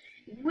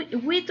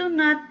 We do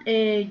not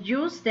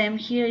use them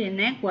here in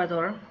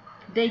Ecuador.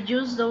 They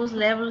use those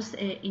levels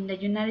in the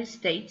United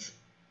States.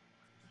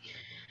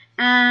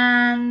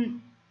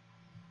 And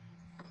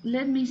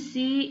let me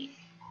see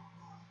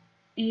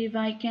if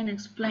I can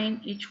explain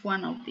each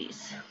one of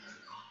these.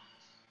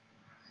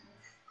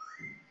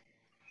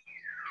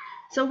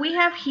 So we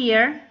have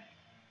here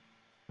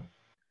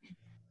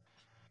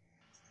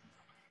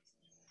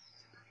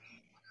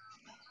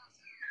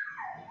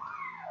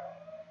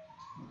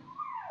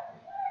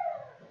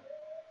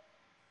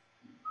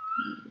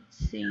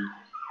let's see.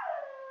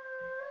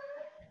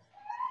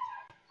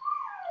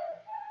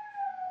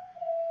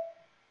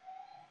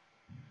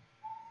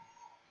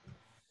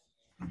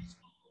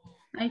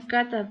 I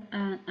got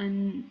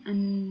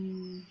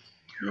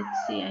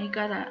let's see, I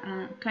got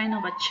a kind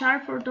of a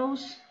chart for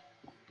those.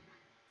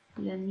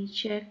 Let me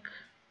check.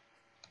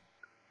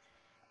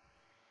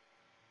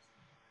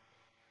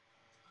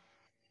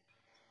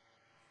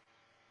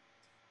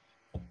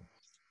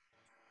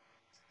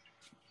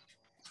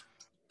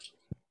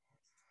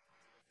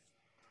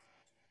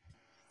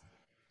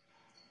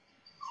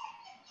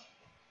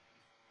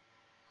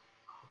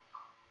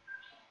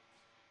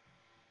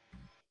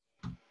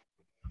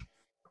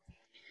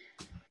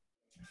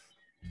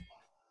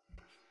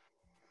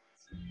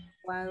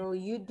 While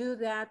you do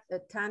that,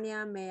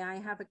 Tania, may I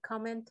have a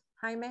comment,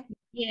 Jaime?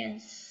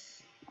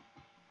 Yes.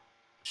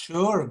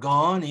 Sure, go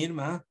on,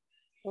 Irma.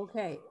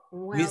 Okay.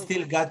 Well, we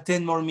still got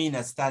 10 more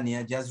minutes,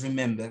 Tania, just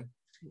remember.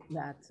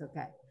 That's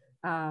okay.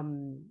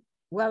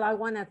 Well, I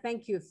want to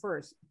thank you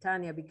first,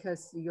 Tania,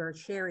 because you're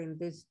sharing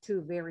these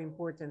two very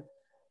important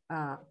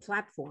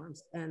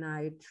platforms. And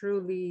I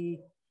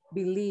truly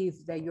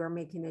believe that you're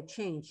making a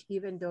change,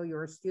 even though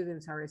your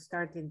students are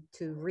starting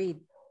to read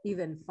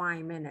even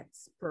 5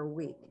 minutes per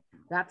week.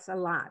 That's a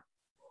lot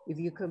if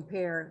you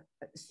compare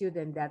a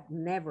student that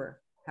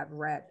never have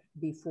read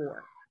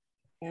before.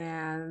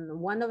 And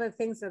one of the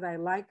things that I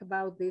like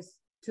about these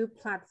two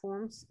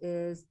platforms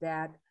is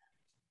that,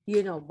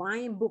 you know,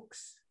 buying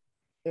books,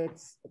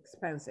 it's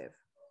expensive.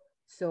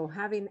 So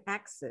having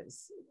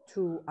access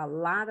to a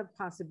lot of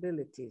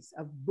possibilities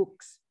of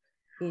books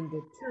in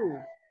the two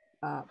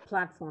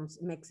platforms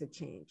makes a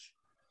change.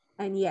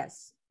 And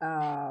yes,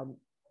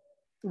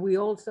 we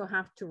also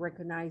have to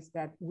recognize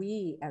that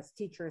we as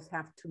teachers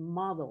have to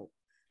model.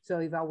 So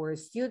if our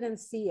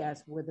students see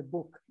us with a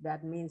book,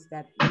 that means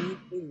that we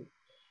read.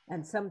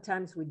 And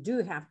sometimes we do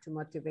have to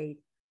motivate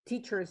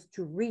teachers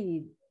to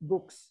read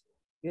books,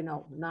 you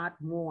know, not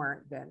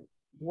more than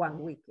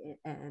 1 week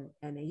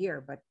and a year,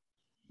 but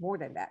more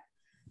than that.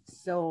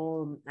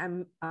 So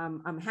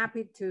I'm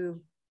happy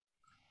to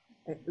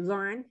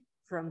learn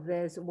from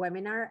this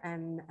webinar,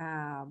 and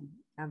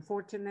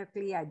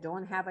unfortunately, I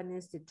don't have an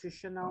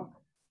institutional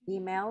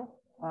email,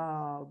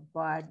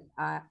 but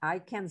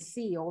I can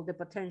see all the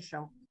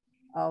potential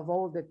of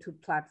all the two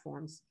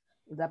platforms,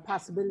 the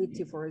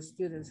possibility for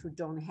students who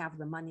don't have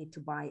the money to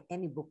buy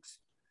any books,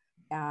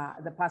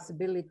 the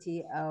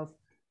possibility of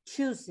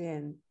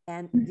choosing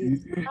and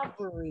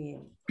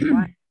discovering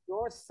by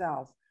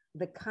yourself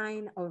the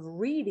kind of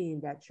reading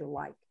that you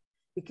like.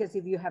 Because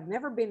if you have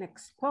never been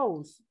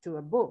exposed to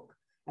a book,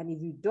 and if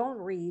you don't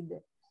read,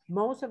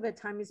 most of the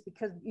time it's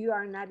because you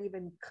are not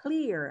even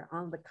clear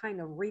on the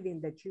kind of reading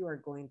that you are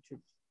going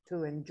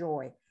to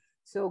enjoy.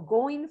 So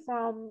going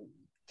from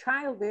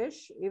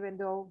childish, even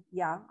though,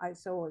 yeah, I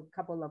saw a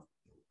couple of,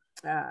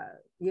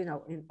 you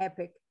know, in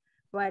Epic,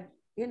 but,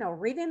 you know,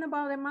 reading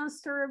about a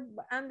monster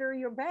under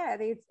your bed,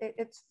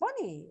 it's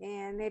funny,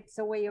 and it's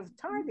a way of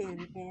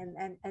targeting,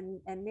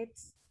 and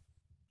it's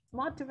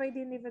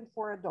motivating even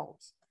for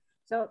adults.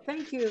 So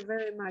thank you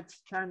very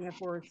much, Tania,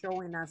 for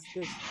showing us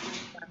these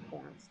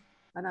platforms.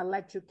 And I'll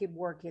let you keep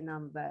working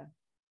on the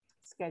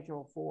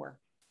schedule for,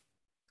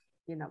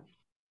 you know,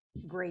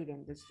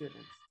 grading the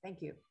students.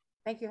 Thank you.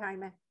 Thank you,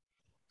 Jaime.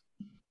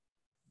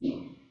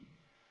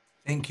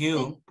 Thank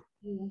you.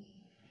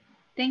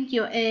 Thank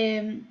you.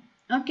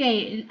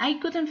 Okay, I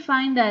couldn't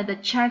find the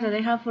chart that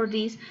I have for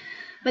this,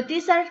 But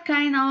these are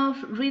kind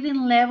of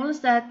reading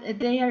levels that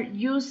they are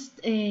used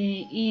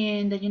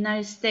in the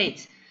United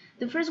States.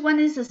 The first one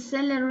is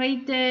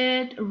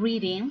accelerated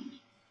reading.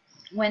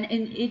 When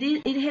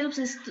it helps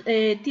us,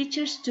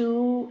 teachers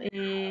to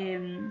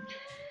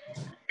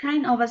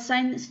kind of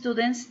assign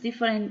students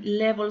different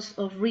levels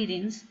of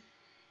readings.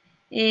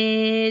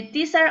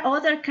 These are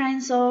other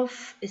kinds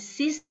of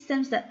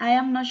systems that I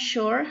am not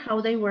sure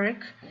how they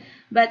work,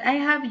 but I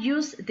have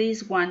used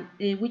this one,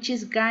 which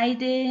is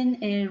guiding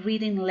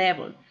reading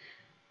level.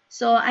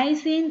 So I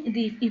think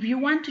if you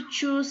want to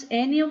choose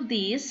any of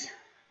these,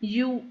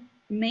 you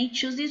may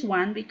choose this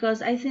one,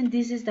 because I think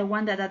this is the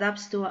one that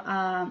adapts to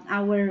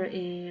our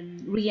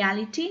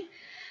reality,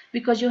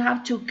 because you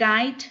have to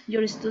guide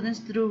your students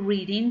through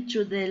reading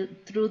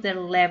through their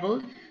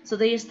level. So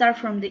they start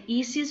from the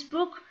easiest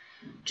book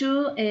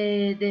to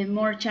the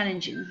more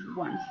challenging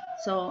one.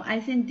 So I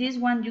think this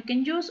one you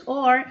can use,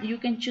 or you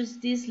can choose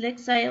this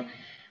Lexile,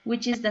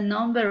 which is the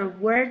number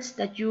of words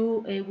that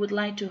you would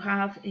like to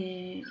have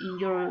in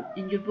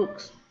your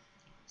books.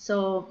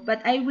 So,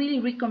 but I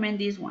really recommend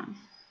this one,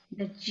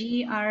 the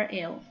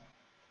GRL.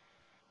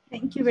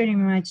 Thank you very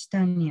much,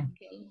 Tania.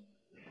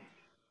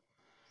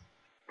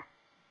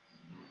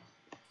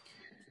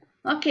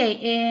 Okay,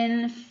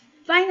 and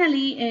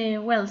finally,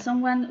 well,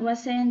 someone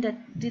was saying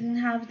that didn't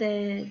have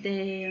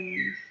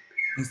the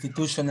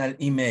institutional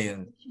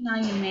email.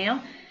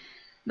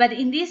 But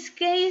in this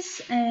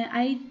case,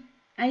 I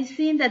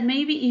think that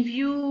maybe if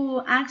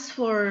you ask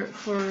for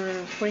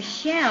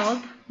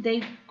help,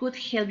 they could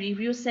help you. If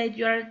you said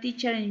you are a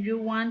teacher and you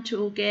want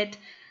to get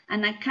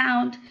an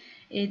account,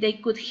 they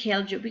could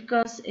help you,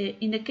 because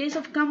in the case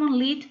of Common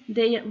Lead,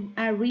 they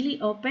are really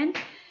open.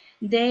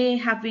 They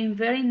have been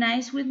very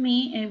nice with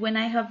me when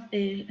I have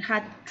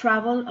had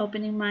trouble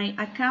opening my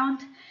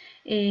account.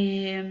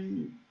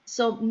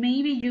 So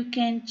maybe you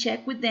can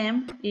check with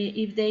them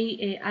if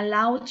they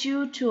allowed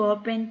you to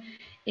open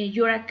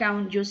your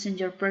account using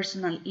your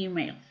personal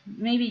email.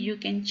 Maybe you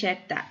can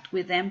check that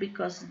with them,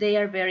 because they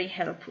are very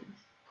helpful.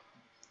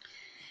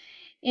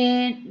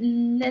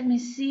 And let me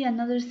see,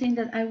 another thing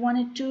that I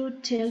wanted to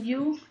tell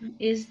you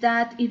is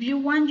that if you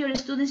want your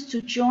students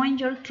to join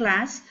your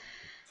class,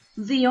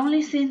 the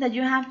only thing that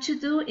you have to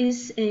do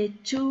is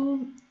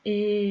to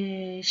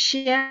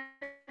share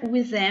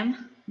with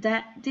them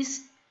that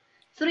these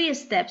 3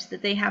 steps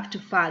that they have to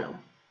follow.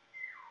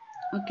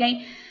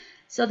 Okay,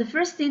 so the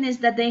first thing is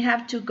that they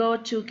have to go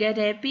to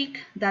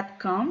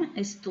getepic.com,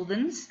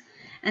 students,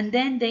 and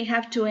then they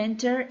have to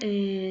enter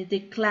the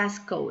class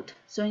code.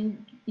 So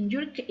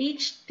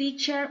each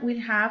teacher will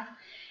have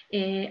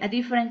a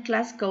different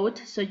class code.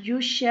 So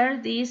you share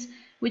this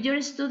with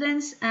your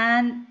students,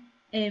 and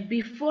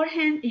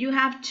beforehand you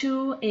have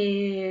to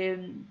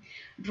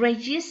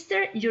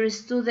register your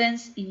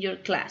students in your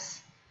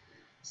class.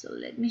 So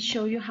let me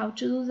show you how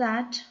to do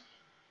that.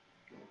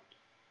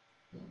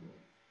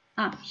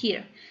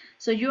 Here.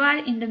 So you are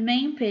in the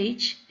main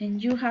page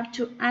and you have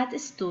to add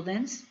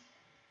students.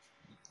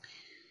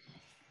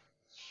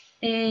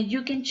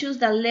 You can choose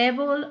the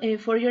level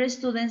for your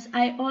students.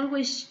 I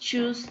always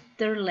choose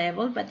their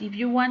level, but if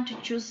you want to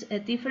choose a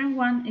different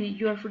one,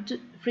 you are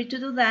free to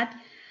do that.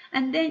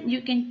 And then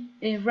you can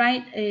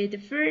write the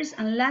first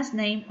and last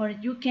name, or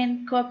you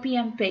can copy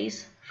and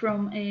paste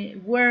from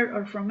Word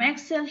or from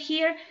Excel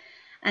here,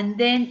 and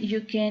then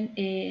you can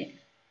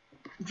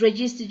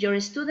register your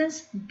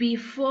students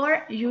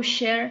before you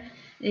share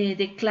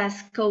the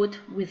class code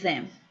with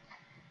them.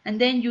 And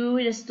then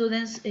your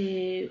students,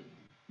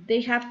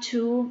 they have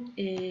to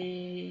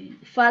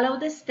follow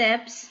the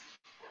steps,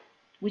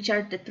 which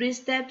are the 3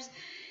 steps,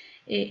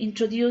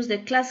 introduce the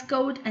class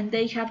code, and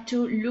they have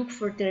to look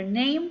for their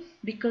name,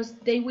 because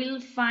they will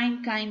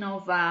find kind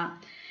of a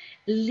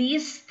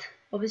list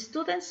of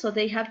students, so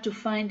they have to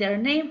find their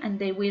name and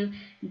they will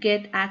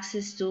get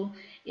access to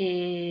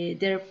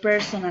their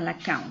personal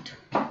account.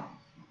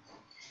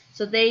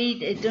 So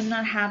they do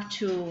not have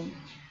to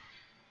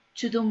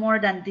do more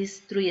than these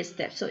 3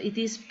 steps. So it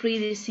is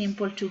pretty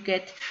simple to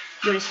get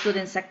your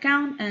student's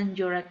account and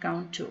your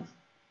account too.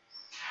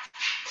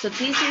 So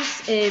this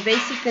is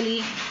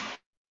basically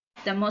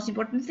the most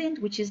important thing,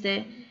 which is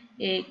the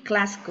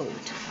class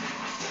code.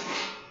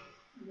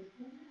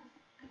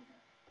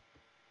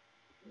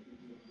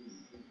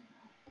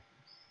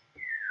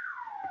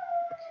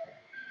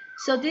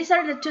 So these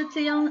are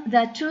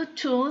the two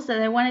tools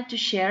that I wanted to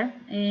share.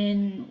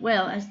 And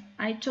well, as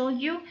I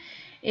told you,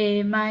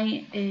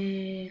 my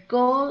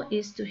goal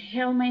is to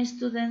help my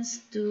students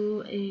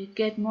to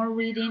get more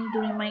reading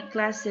during my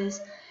classes,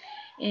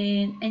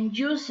 and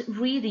use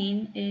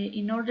reading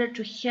in order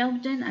to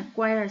help them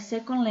acquire a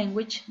second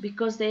language,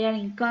 because they are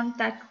in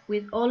contact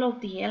with all of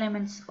the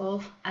elements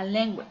of a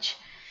language.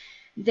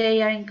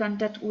 They are in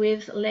contact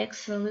with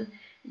Lexile,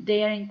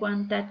 they are in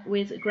contact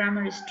with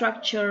grammar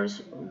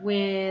structures,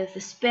 with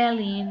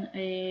spelling,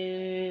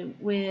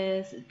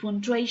 with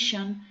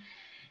punctuation.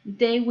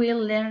 They will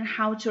learn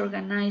how to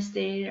organize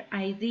their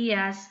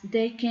ideas.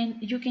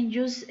 You can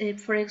use,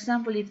 for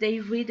example, if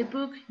they read a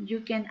book, you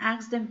can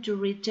ask them to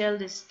retell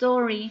the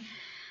story.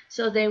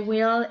 So they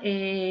will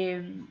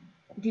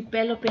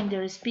develop in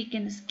their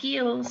speaking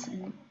skills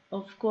and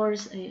of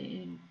course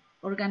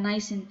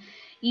organizing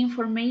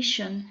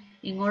information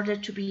in order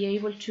to be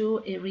able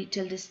to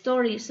retell the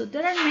story. So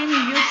there are many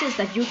uses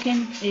that you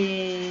can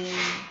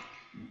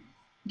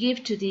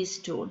give to this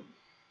tool.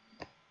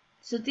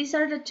 So these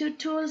are the two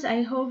tools.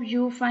 I hope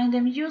you find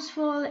them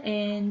useful,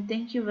 and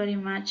thank you very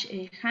much,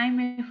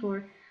 Jaime,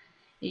 for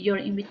your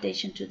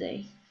invitation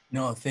today.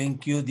 No,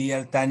 thank you,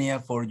 dear Tania,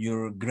 for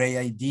your great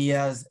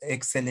ideas,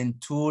 excellent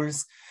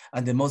tools,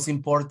 and the most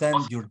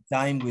important, your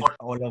time with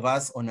all of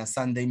us on a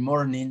Sunday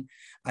morning.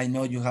 I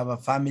know you have a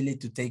family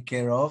to take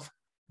care of,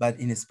 but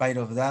in spite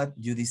of that,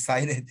 you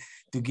decided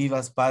to give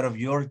us part of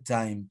your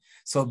time.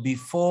 So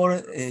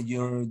before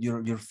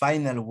your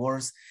final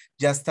words,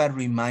 just a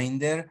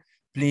reminder,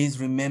 please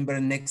remember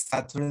next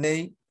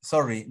Sunday,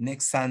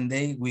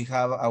 we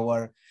have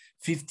our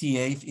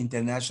 58th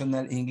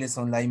International English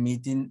Online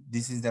Meeting.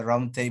 This is the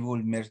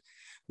roundtable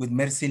with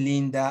Mercy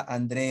Linda,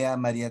 Andrea,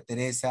 Maria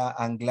Teresa,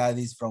 and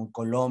Gladys from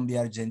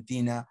Colombia,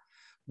 Argentina,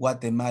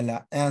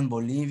 Guatemala, and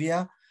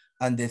Bolivia.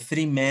 And the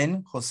three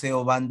men, Jose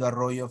Obando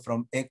Arroyo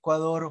from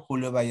Ecuador,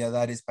 Julio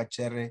Valladares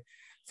Pacherre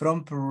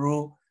from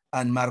Peru,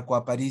 and Marco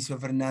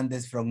Aparicio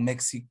Fernandez from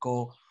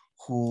Mexico,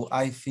 who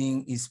I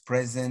think is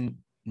present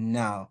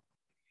now.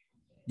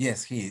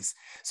 Yes, he is.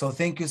 So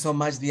thank you so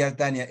much, dear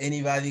Tania.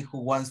 Anybody who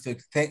wants to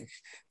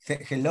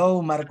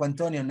hello, Marco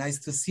Antonio.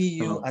 Nice to see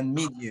you and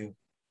meet you.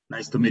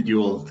 Nice to meet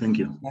you all. Thank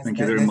you. Thank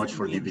you very much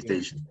for the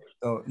invitation.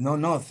 So,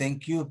 no,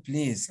 thank you.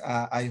 Please,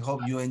 I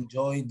hope you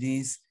enjoyed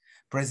this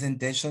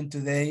presentation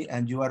today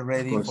and you are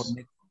ready for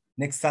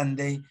next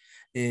Sunday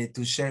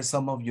to share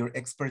some of your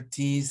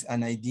expertise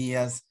and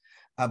ideas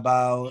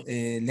about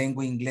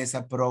lengua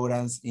inglesa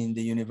programs in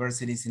the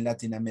universities in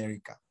Latin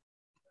America.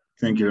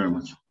 Thank you very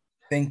much.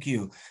 Thank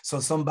you. So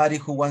somebody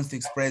who wants to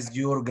express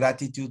your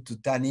gratitude to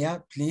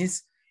Tania,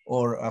 please,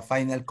 or a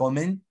final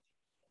comment?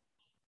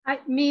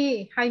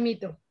 Me,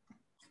 Jaimito.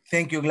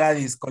 Thank you,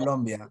 Gladys,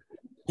 Colombia.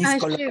 Miss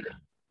Colombia.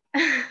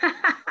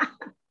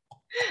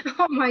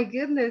 Oh my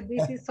goodness,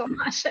 this is so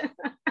much.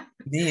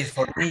 This,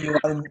 for me, you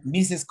are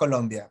Mrs.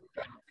 Colombia.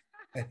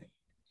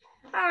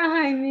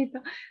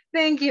 Jaimito,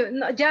 thank you.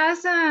 No,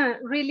 just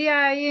really,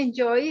 I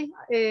enjoy.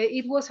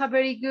 It was a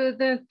very good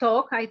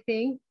talk, I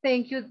think.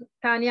 Thank you,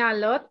 Tania, a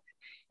lot.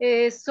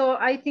 So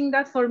I think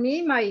that for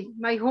me,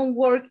 my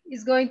homework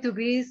is going to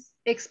be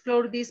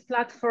explore these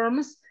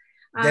platforms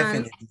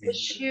and for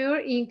sure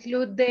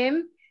include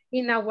them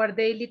in our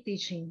daily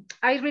teaching.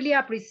 I really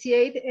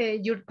appreciate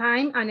your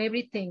time and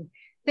everything.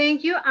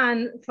 Thank you,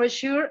 and for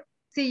sure,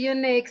 see you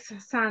next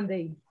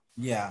Sunday.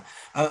 Yeah,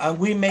 and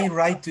we may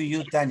write to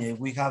you, Tania, if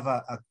we have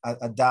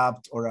a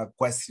doubt or a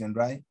question,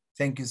 right?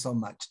 Thank you so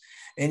much.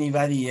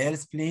 Anybody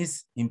else,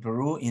 please? In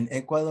Peru, in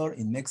Ecuador,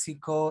 in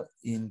Mexico,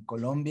 in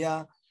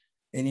Colombia,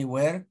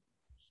 anywhere?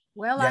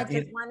 Well, yeah, I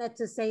just wanted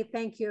to say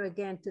thank you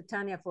again to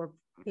Tania for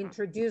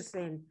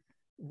introducing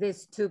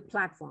these two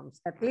platforms.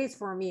 At least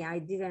for me, I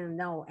didn't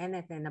know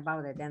anything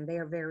about it, and they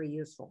are very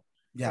useful.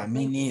 Yeah,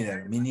 me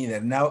neither.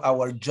 Now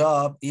our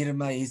job,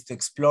 Irma, is to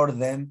explore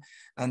them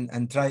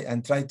and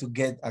try to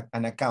get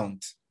an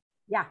account.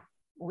 Yeah,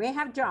 we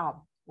have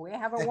job. We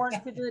have a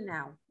work to do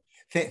now.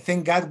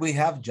 Thank God we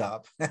have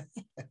job.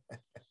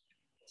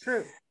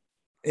 True.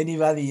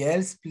 Anybody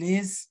else,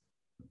 please?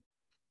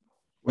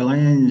 Well, I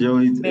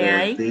enjoyed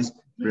this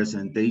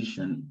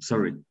presentation.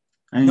 Sorry.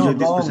 I enjoyed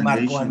this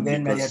presentation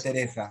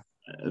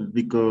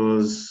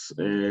because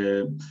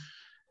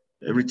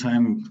every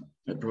time,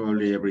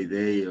 probably every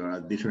day or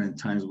at different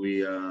times,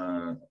 we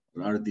are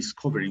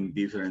discovering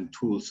different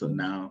tools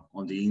now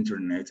on the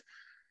internet.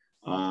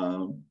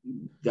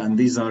 And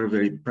these are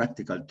very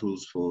practical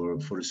tools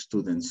for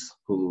students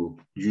who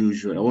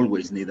usually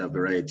always need a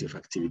variety of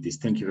activities.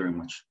 Thank you very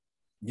much.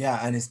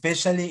 Yeah, and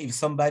especially if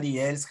somebody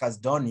else has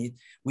done it,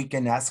 we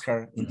can ask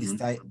her in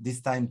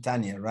this time,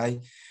 Tania, right?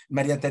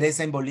 Maria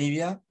Teresa in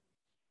Bolivia.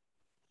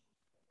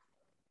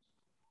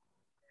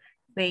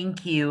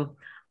 Thank you.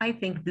 I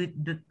think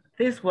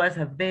this was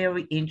a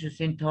very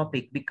interesting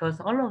topic because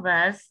all of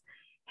us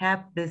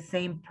have the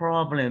same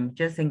problem,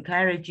 just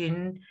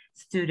encouraging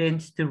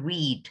students to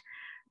read.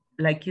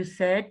 Like you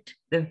said,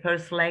 the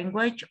first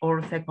language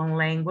or second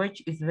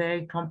language is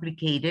very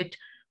complicated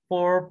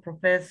for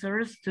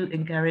professors to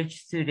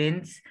encourage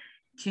students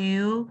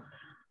to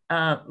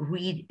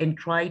read and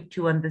try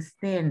to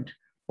understand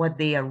what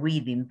they are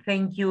reading.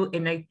 Thank you.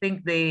 And I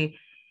think the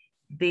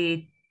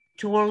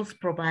tools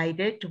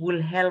provided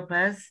will help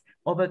us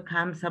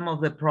overcome some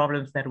of the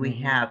problems that we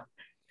have.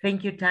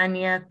 Thank you,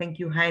 Tania. Thank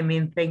you,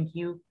 Jaime. Thank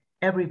you,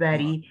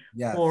 everybody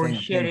for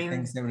sharing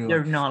thanks everyone.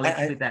 your knowledge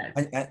with us.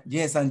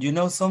 Yes, and you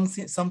know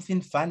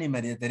something funny,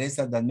 Maria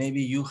Teresa, that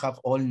maybe you have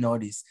all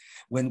noticed.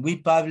 When we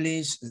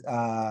publish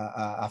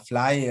a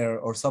flyer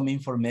or some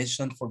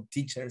information for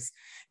teachers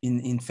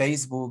in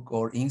Facebook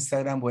or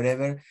Instagram,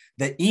 whatever,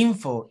 the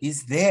info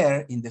is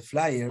there in the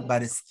flyer,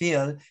 but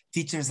still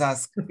teachers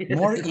ask,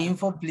 more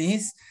info,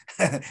 please.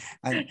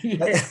 and,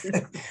 Yes.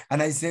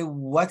 and I say,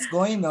 what's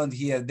going on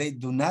here? They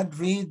do not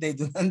read, they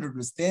do not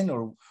understand,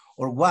 or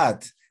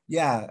what?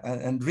 Yeah,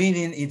 and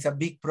reading is a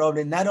big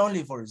problem, not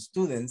only for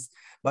students,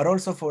 but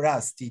also for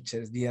us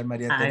teachers, dear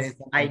Maria Teresa.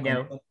 I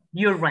know,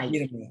 you're right.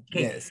 Okay.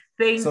 Yes.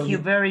 Thank you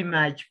very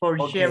much for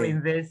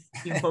sharing this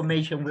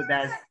information with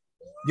us.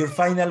 Your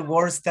final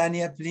words,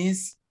 Tania,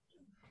 please.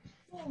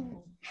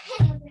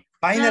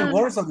 Final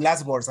words or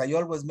last words? I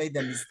always made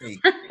the mistake.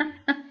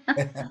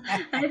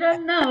 I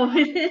don't know.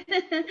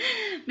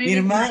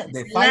 Irma,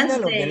 the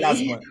final or the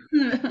last one?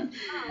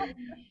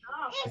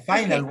 The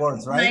final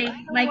words, right?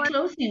 My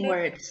closing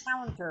words.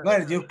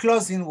 Well, your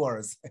closing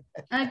words.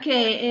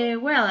 Okay,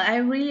 well, I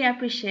really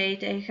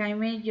appreciate,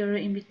 Jaime, your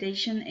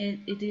invitation.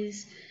 It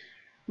is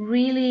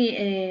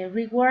really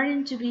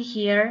rewarding to be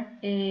here,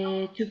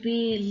 to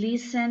be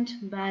listened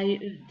by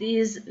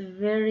these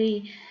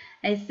very,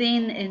 I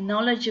think,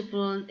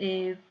 knowledgeable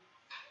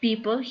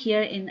people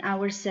here in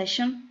our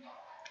session.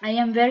 I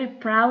am very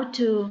proud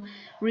to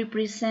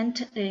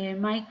represent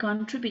my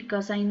country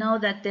because I know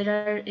that there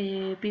are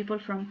people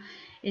from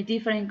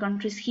different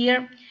countries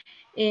here.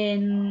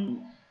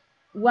 And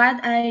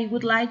what I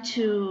would like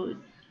to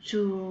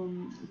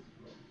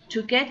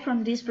get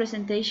from this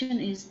presentation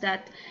is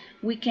that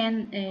we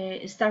can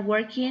start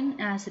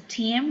working as a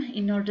team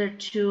in order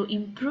to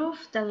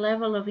improve the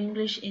level of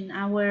English in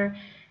our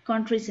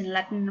countries in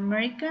Latin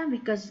America,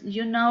 because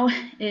you know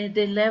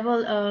the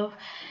level of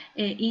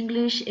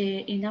English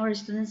in our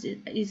students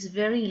is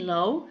very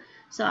low.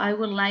 So I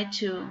would like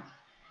to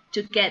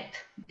get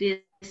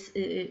these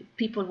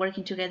people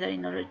working together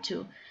in order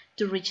to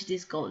reach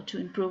this goal, to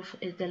improve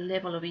the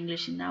level of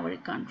English in our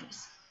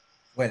countries.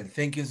 Well,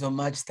 thank you so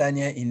much,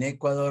 Tania in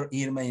Ecuador,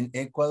 Irma in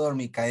Ecuador,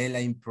 Micaela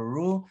in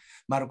Peru,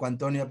 Marco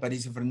Antonio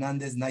Aparicio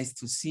Fernandez, nice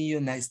to see you,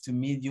 nice to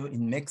meet you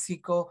in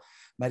Mexico,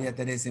 Maria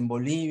Teresa in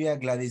Bolivia,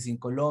 Gladys in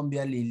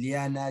Colombia,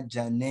 Liliana,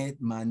 Janet,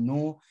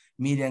 Manu,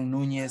 Miriam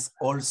Núñez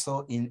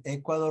also in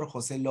Ecuador,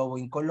 Jose Lobo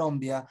in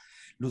Colombia,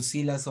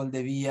 Lucila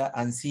Soldevilla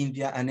and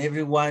Cynthia and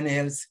everyone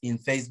else in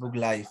Facebook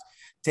Live.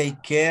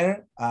 Take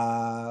care,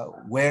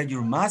 wear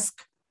your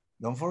mask,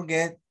 don't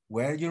forget,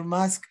 wear your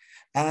mask,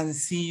 and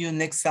see you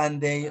next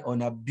Sunday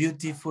on a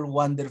beautiful,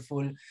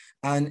 wonderful,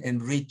 and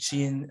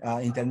enriching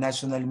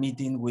international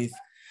meeting with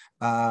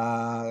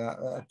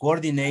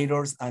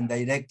coordinators and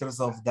directors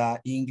of the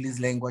English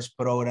language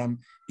program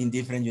in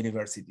different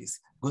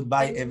universities.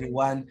 Goodbye,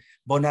 everyone.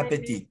 Bon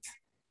appetit.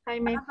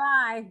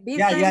 Bye-bye.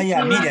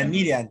 Yeah.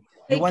 Miriam,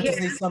 you want to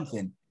say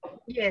something?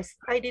 Yes,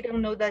 I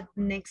didn't know that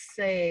next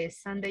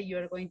Sunday you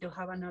are going to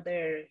have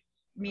another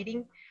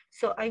meeting.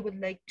 So I would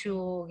like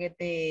to get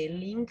the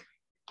link.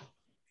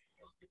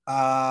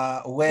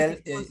 Well,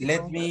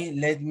 let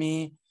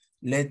me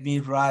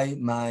write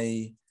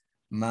my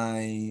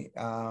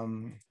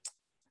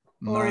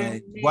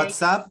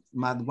WhatsApp.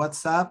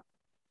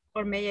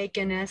 Or may I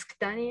can ask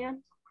Tania?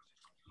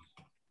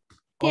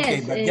 Okay,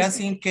 yes, but just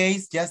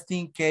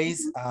in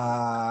case,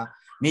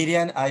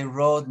 Miriam, I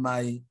wrote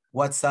my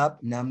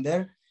WhatsApp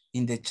number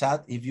in the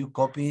chat. If you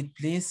copy it,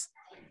 please.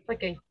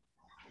 Okay.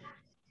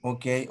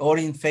 Okay, or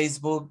in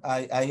Facebook,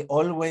 I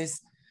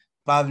always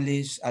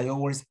publish, I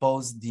always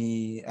post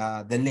the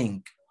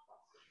link.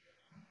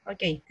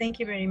 Okay, thank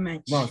you very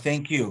much. No,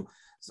 thank you.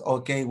 So,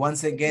 okay,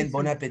 once again,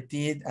 bon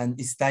appetit, and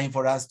it's time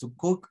for us to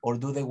cook or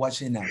do the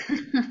washing up.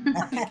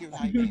 Thank you,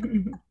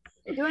 Jaime.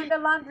 Doing the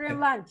laundry and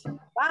lunch.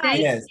 Bye.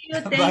 Yes.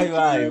 Thank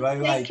you. Bye.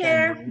 Take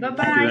care.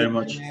 Bye-bye. Thank you very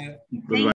much. Goodbye.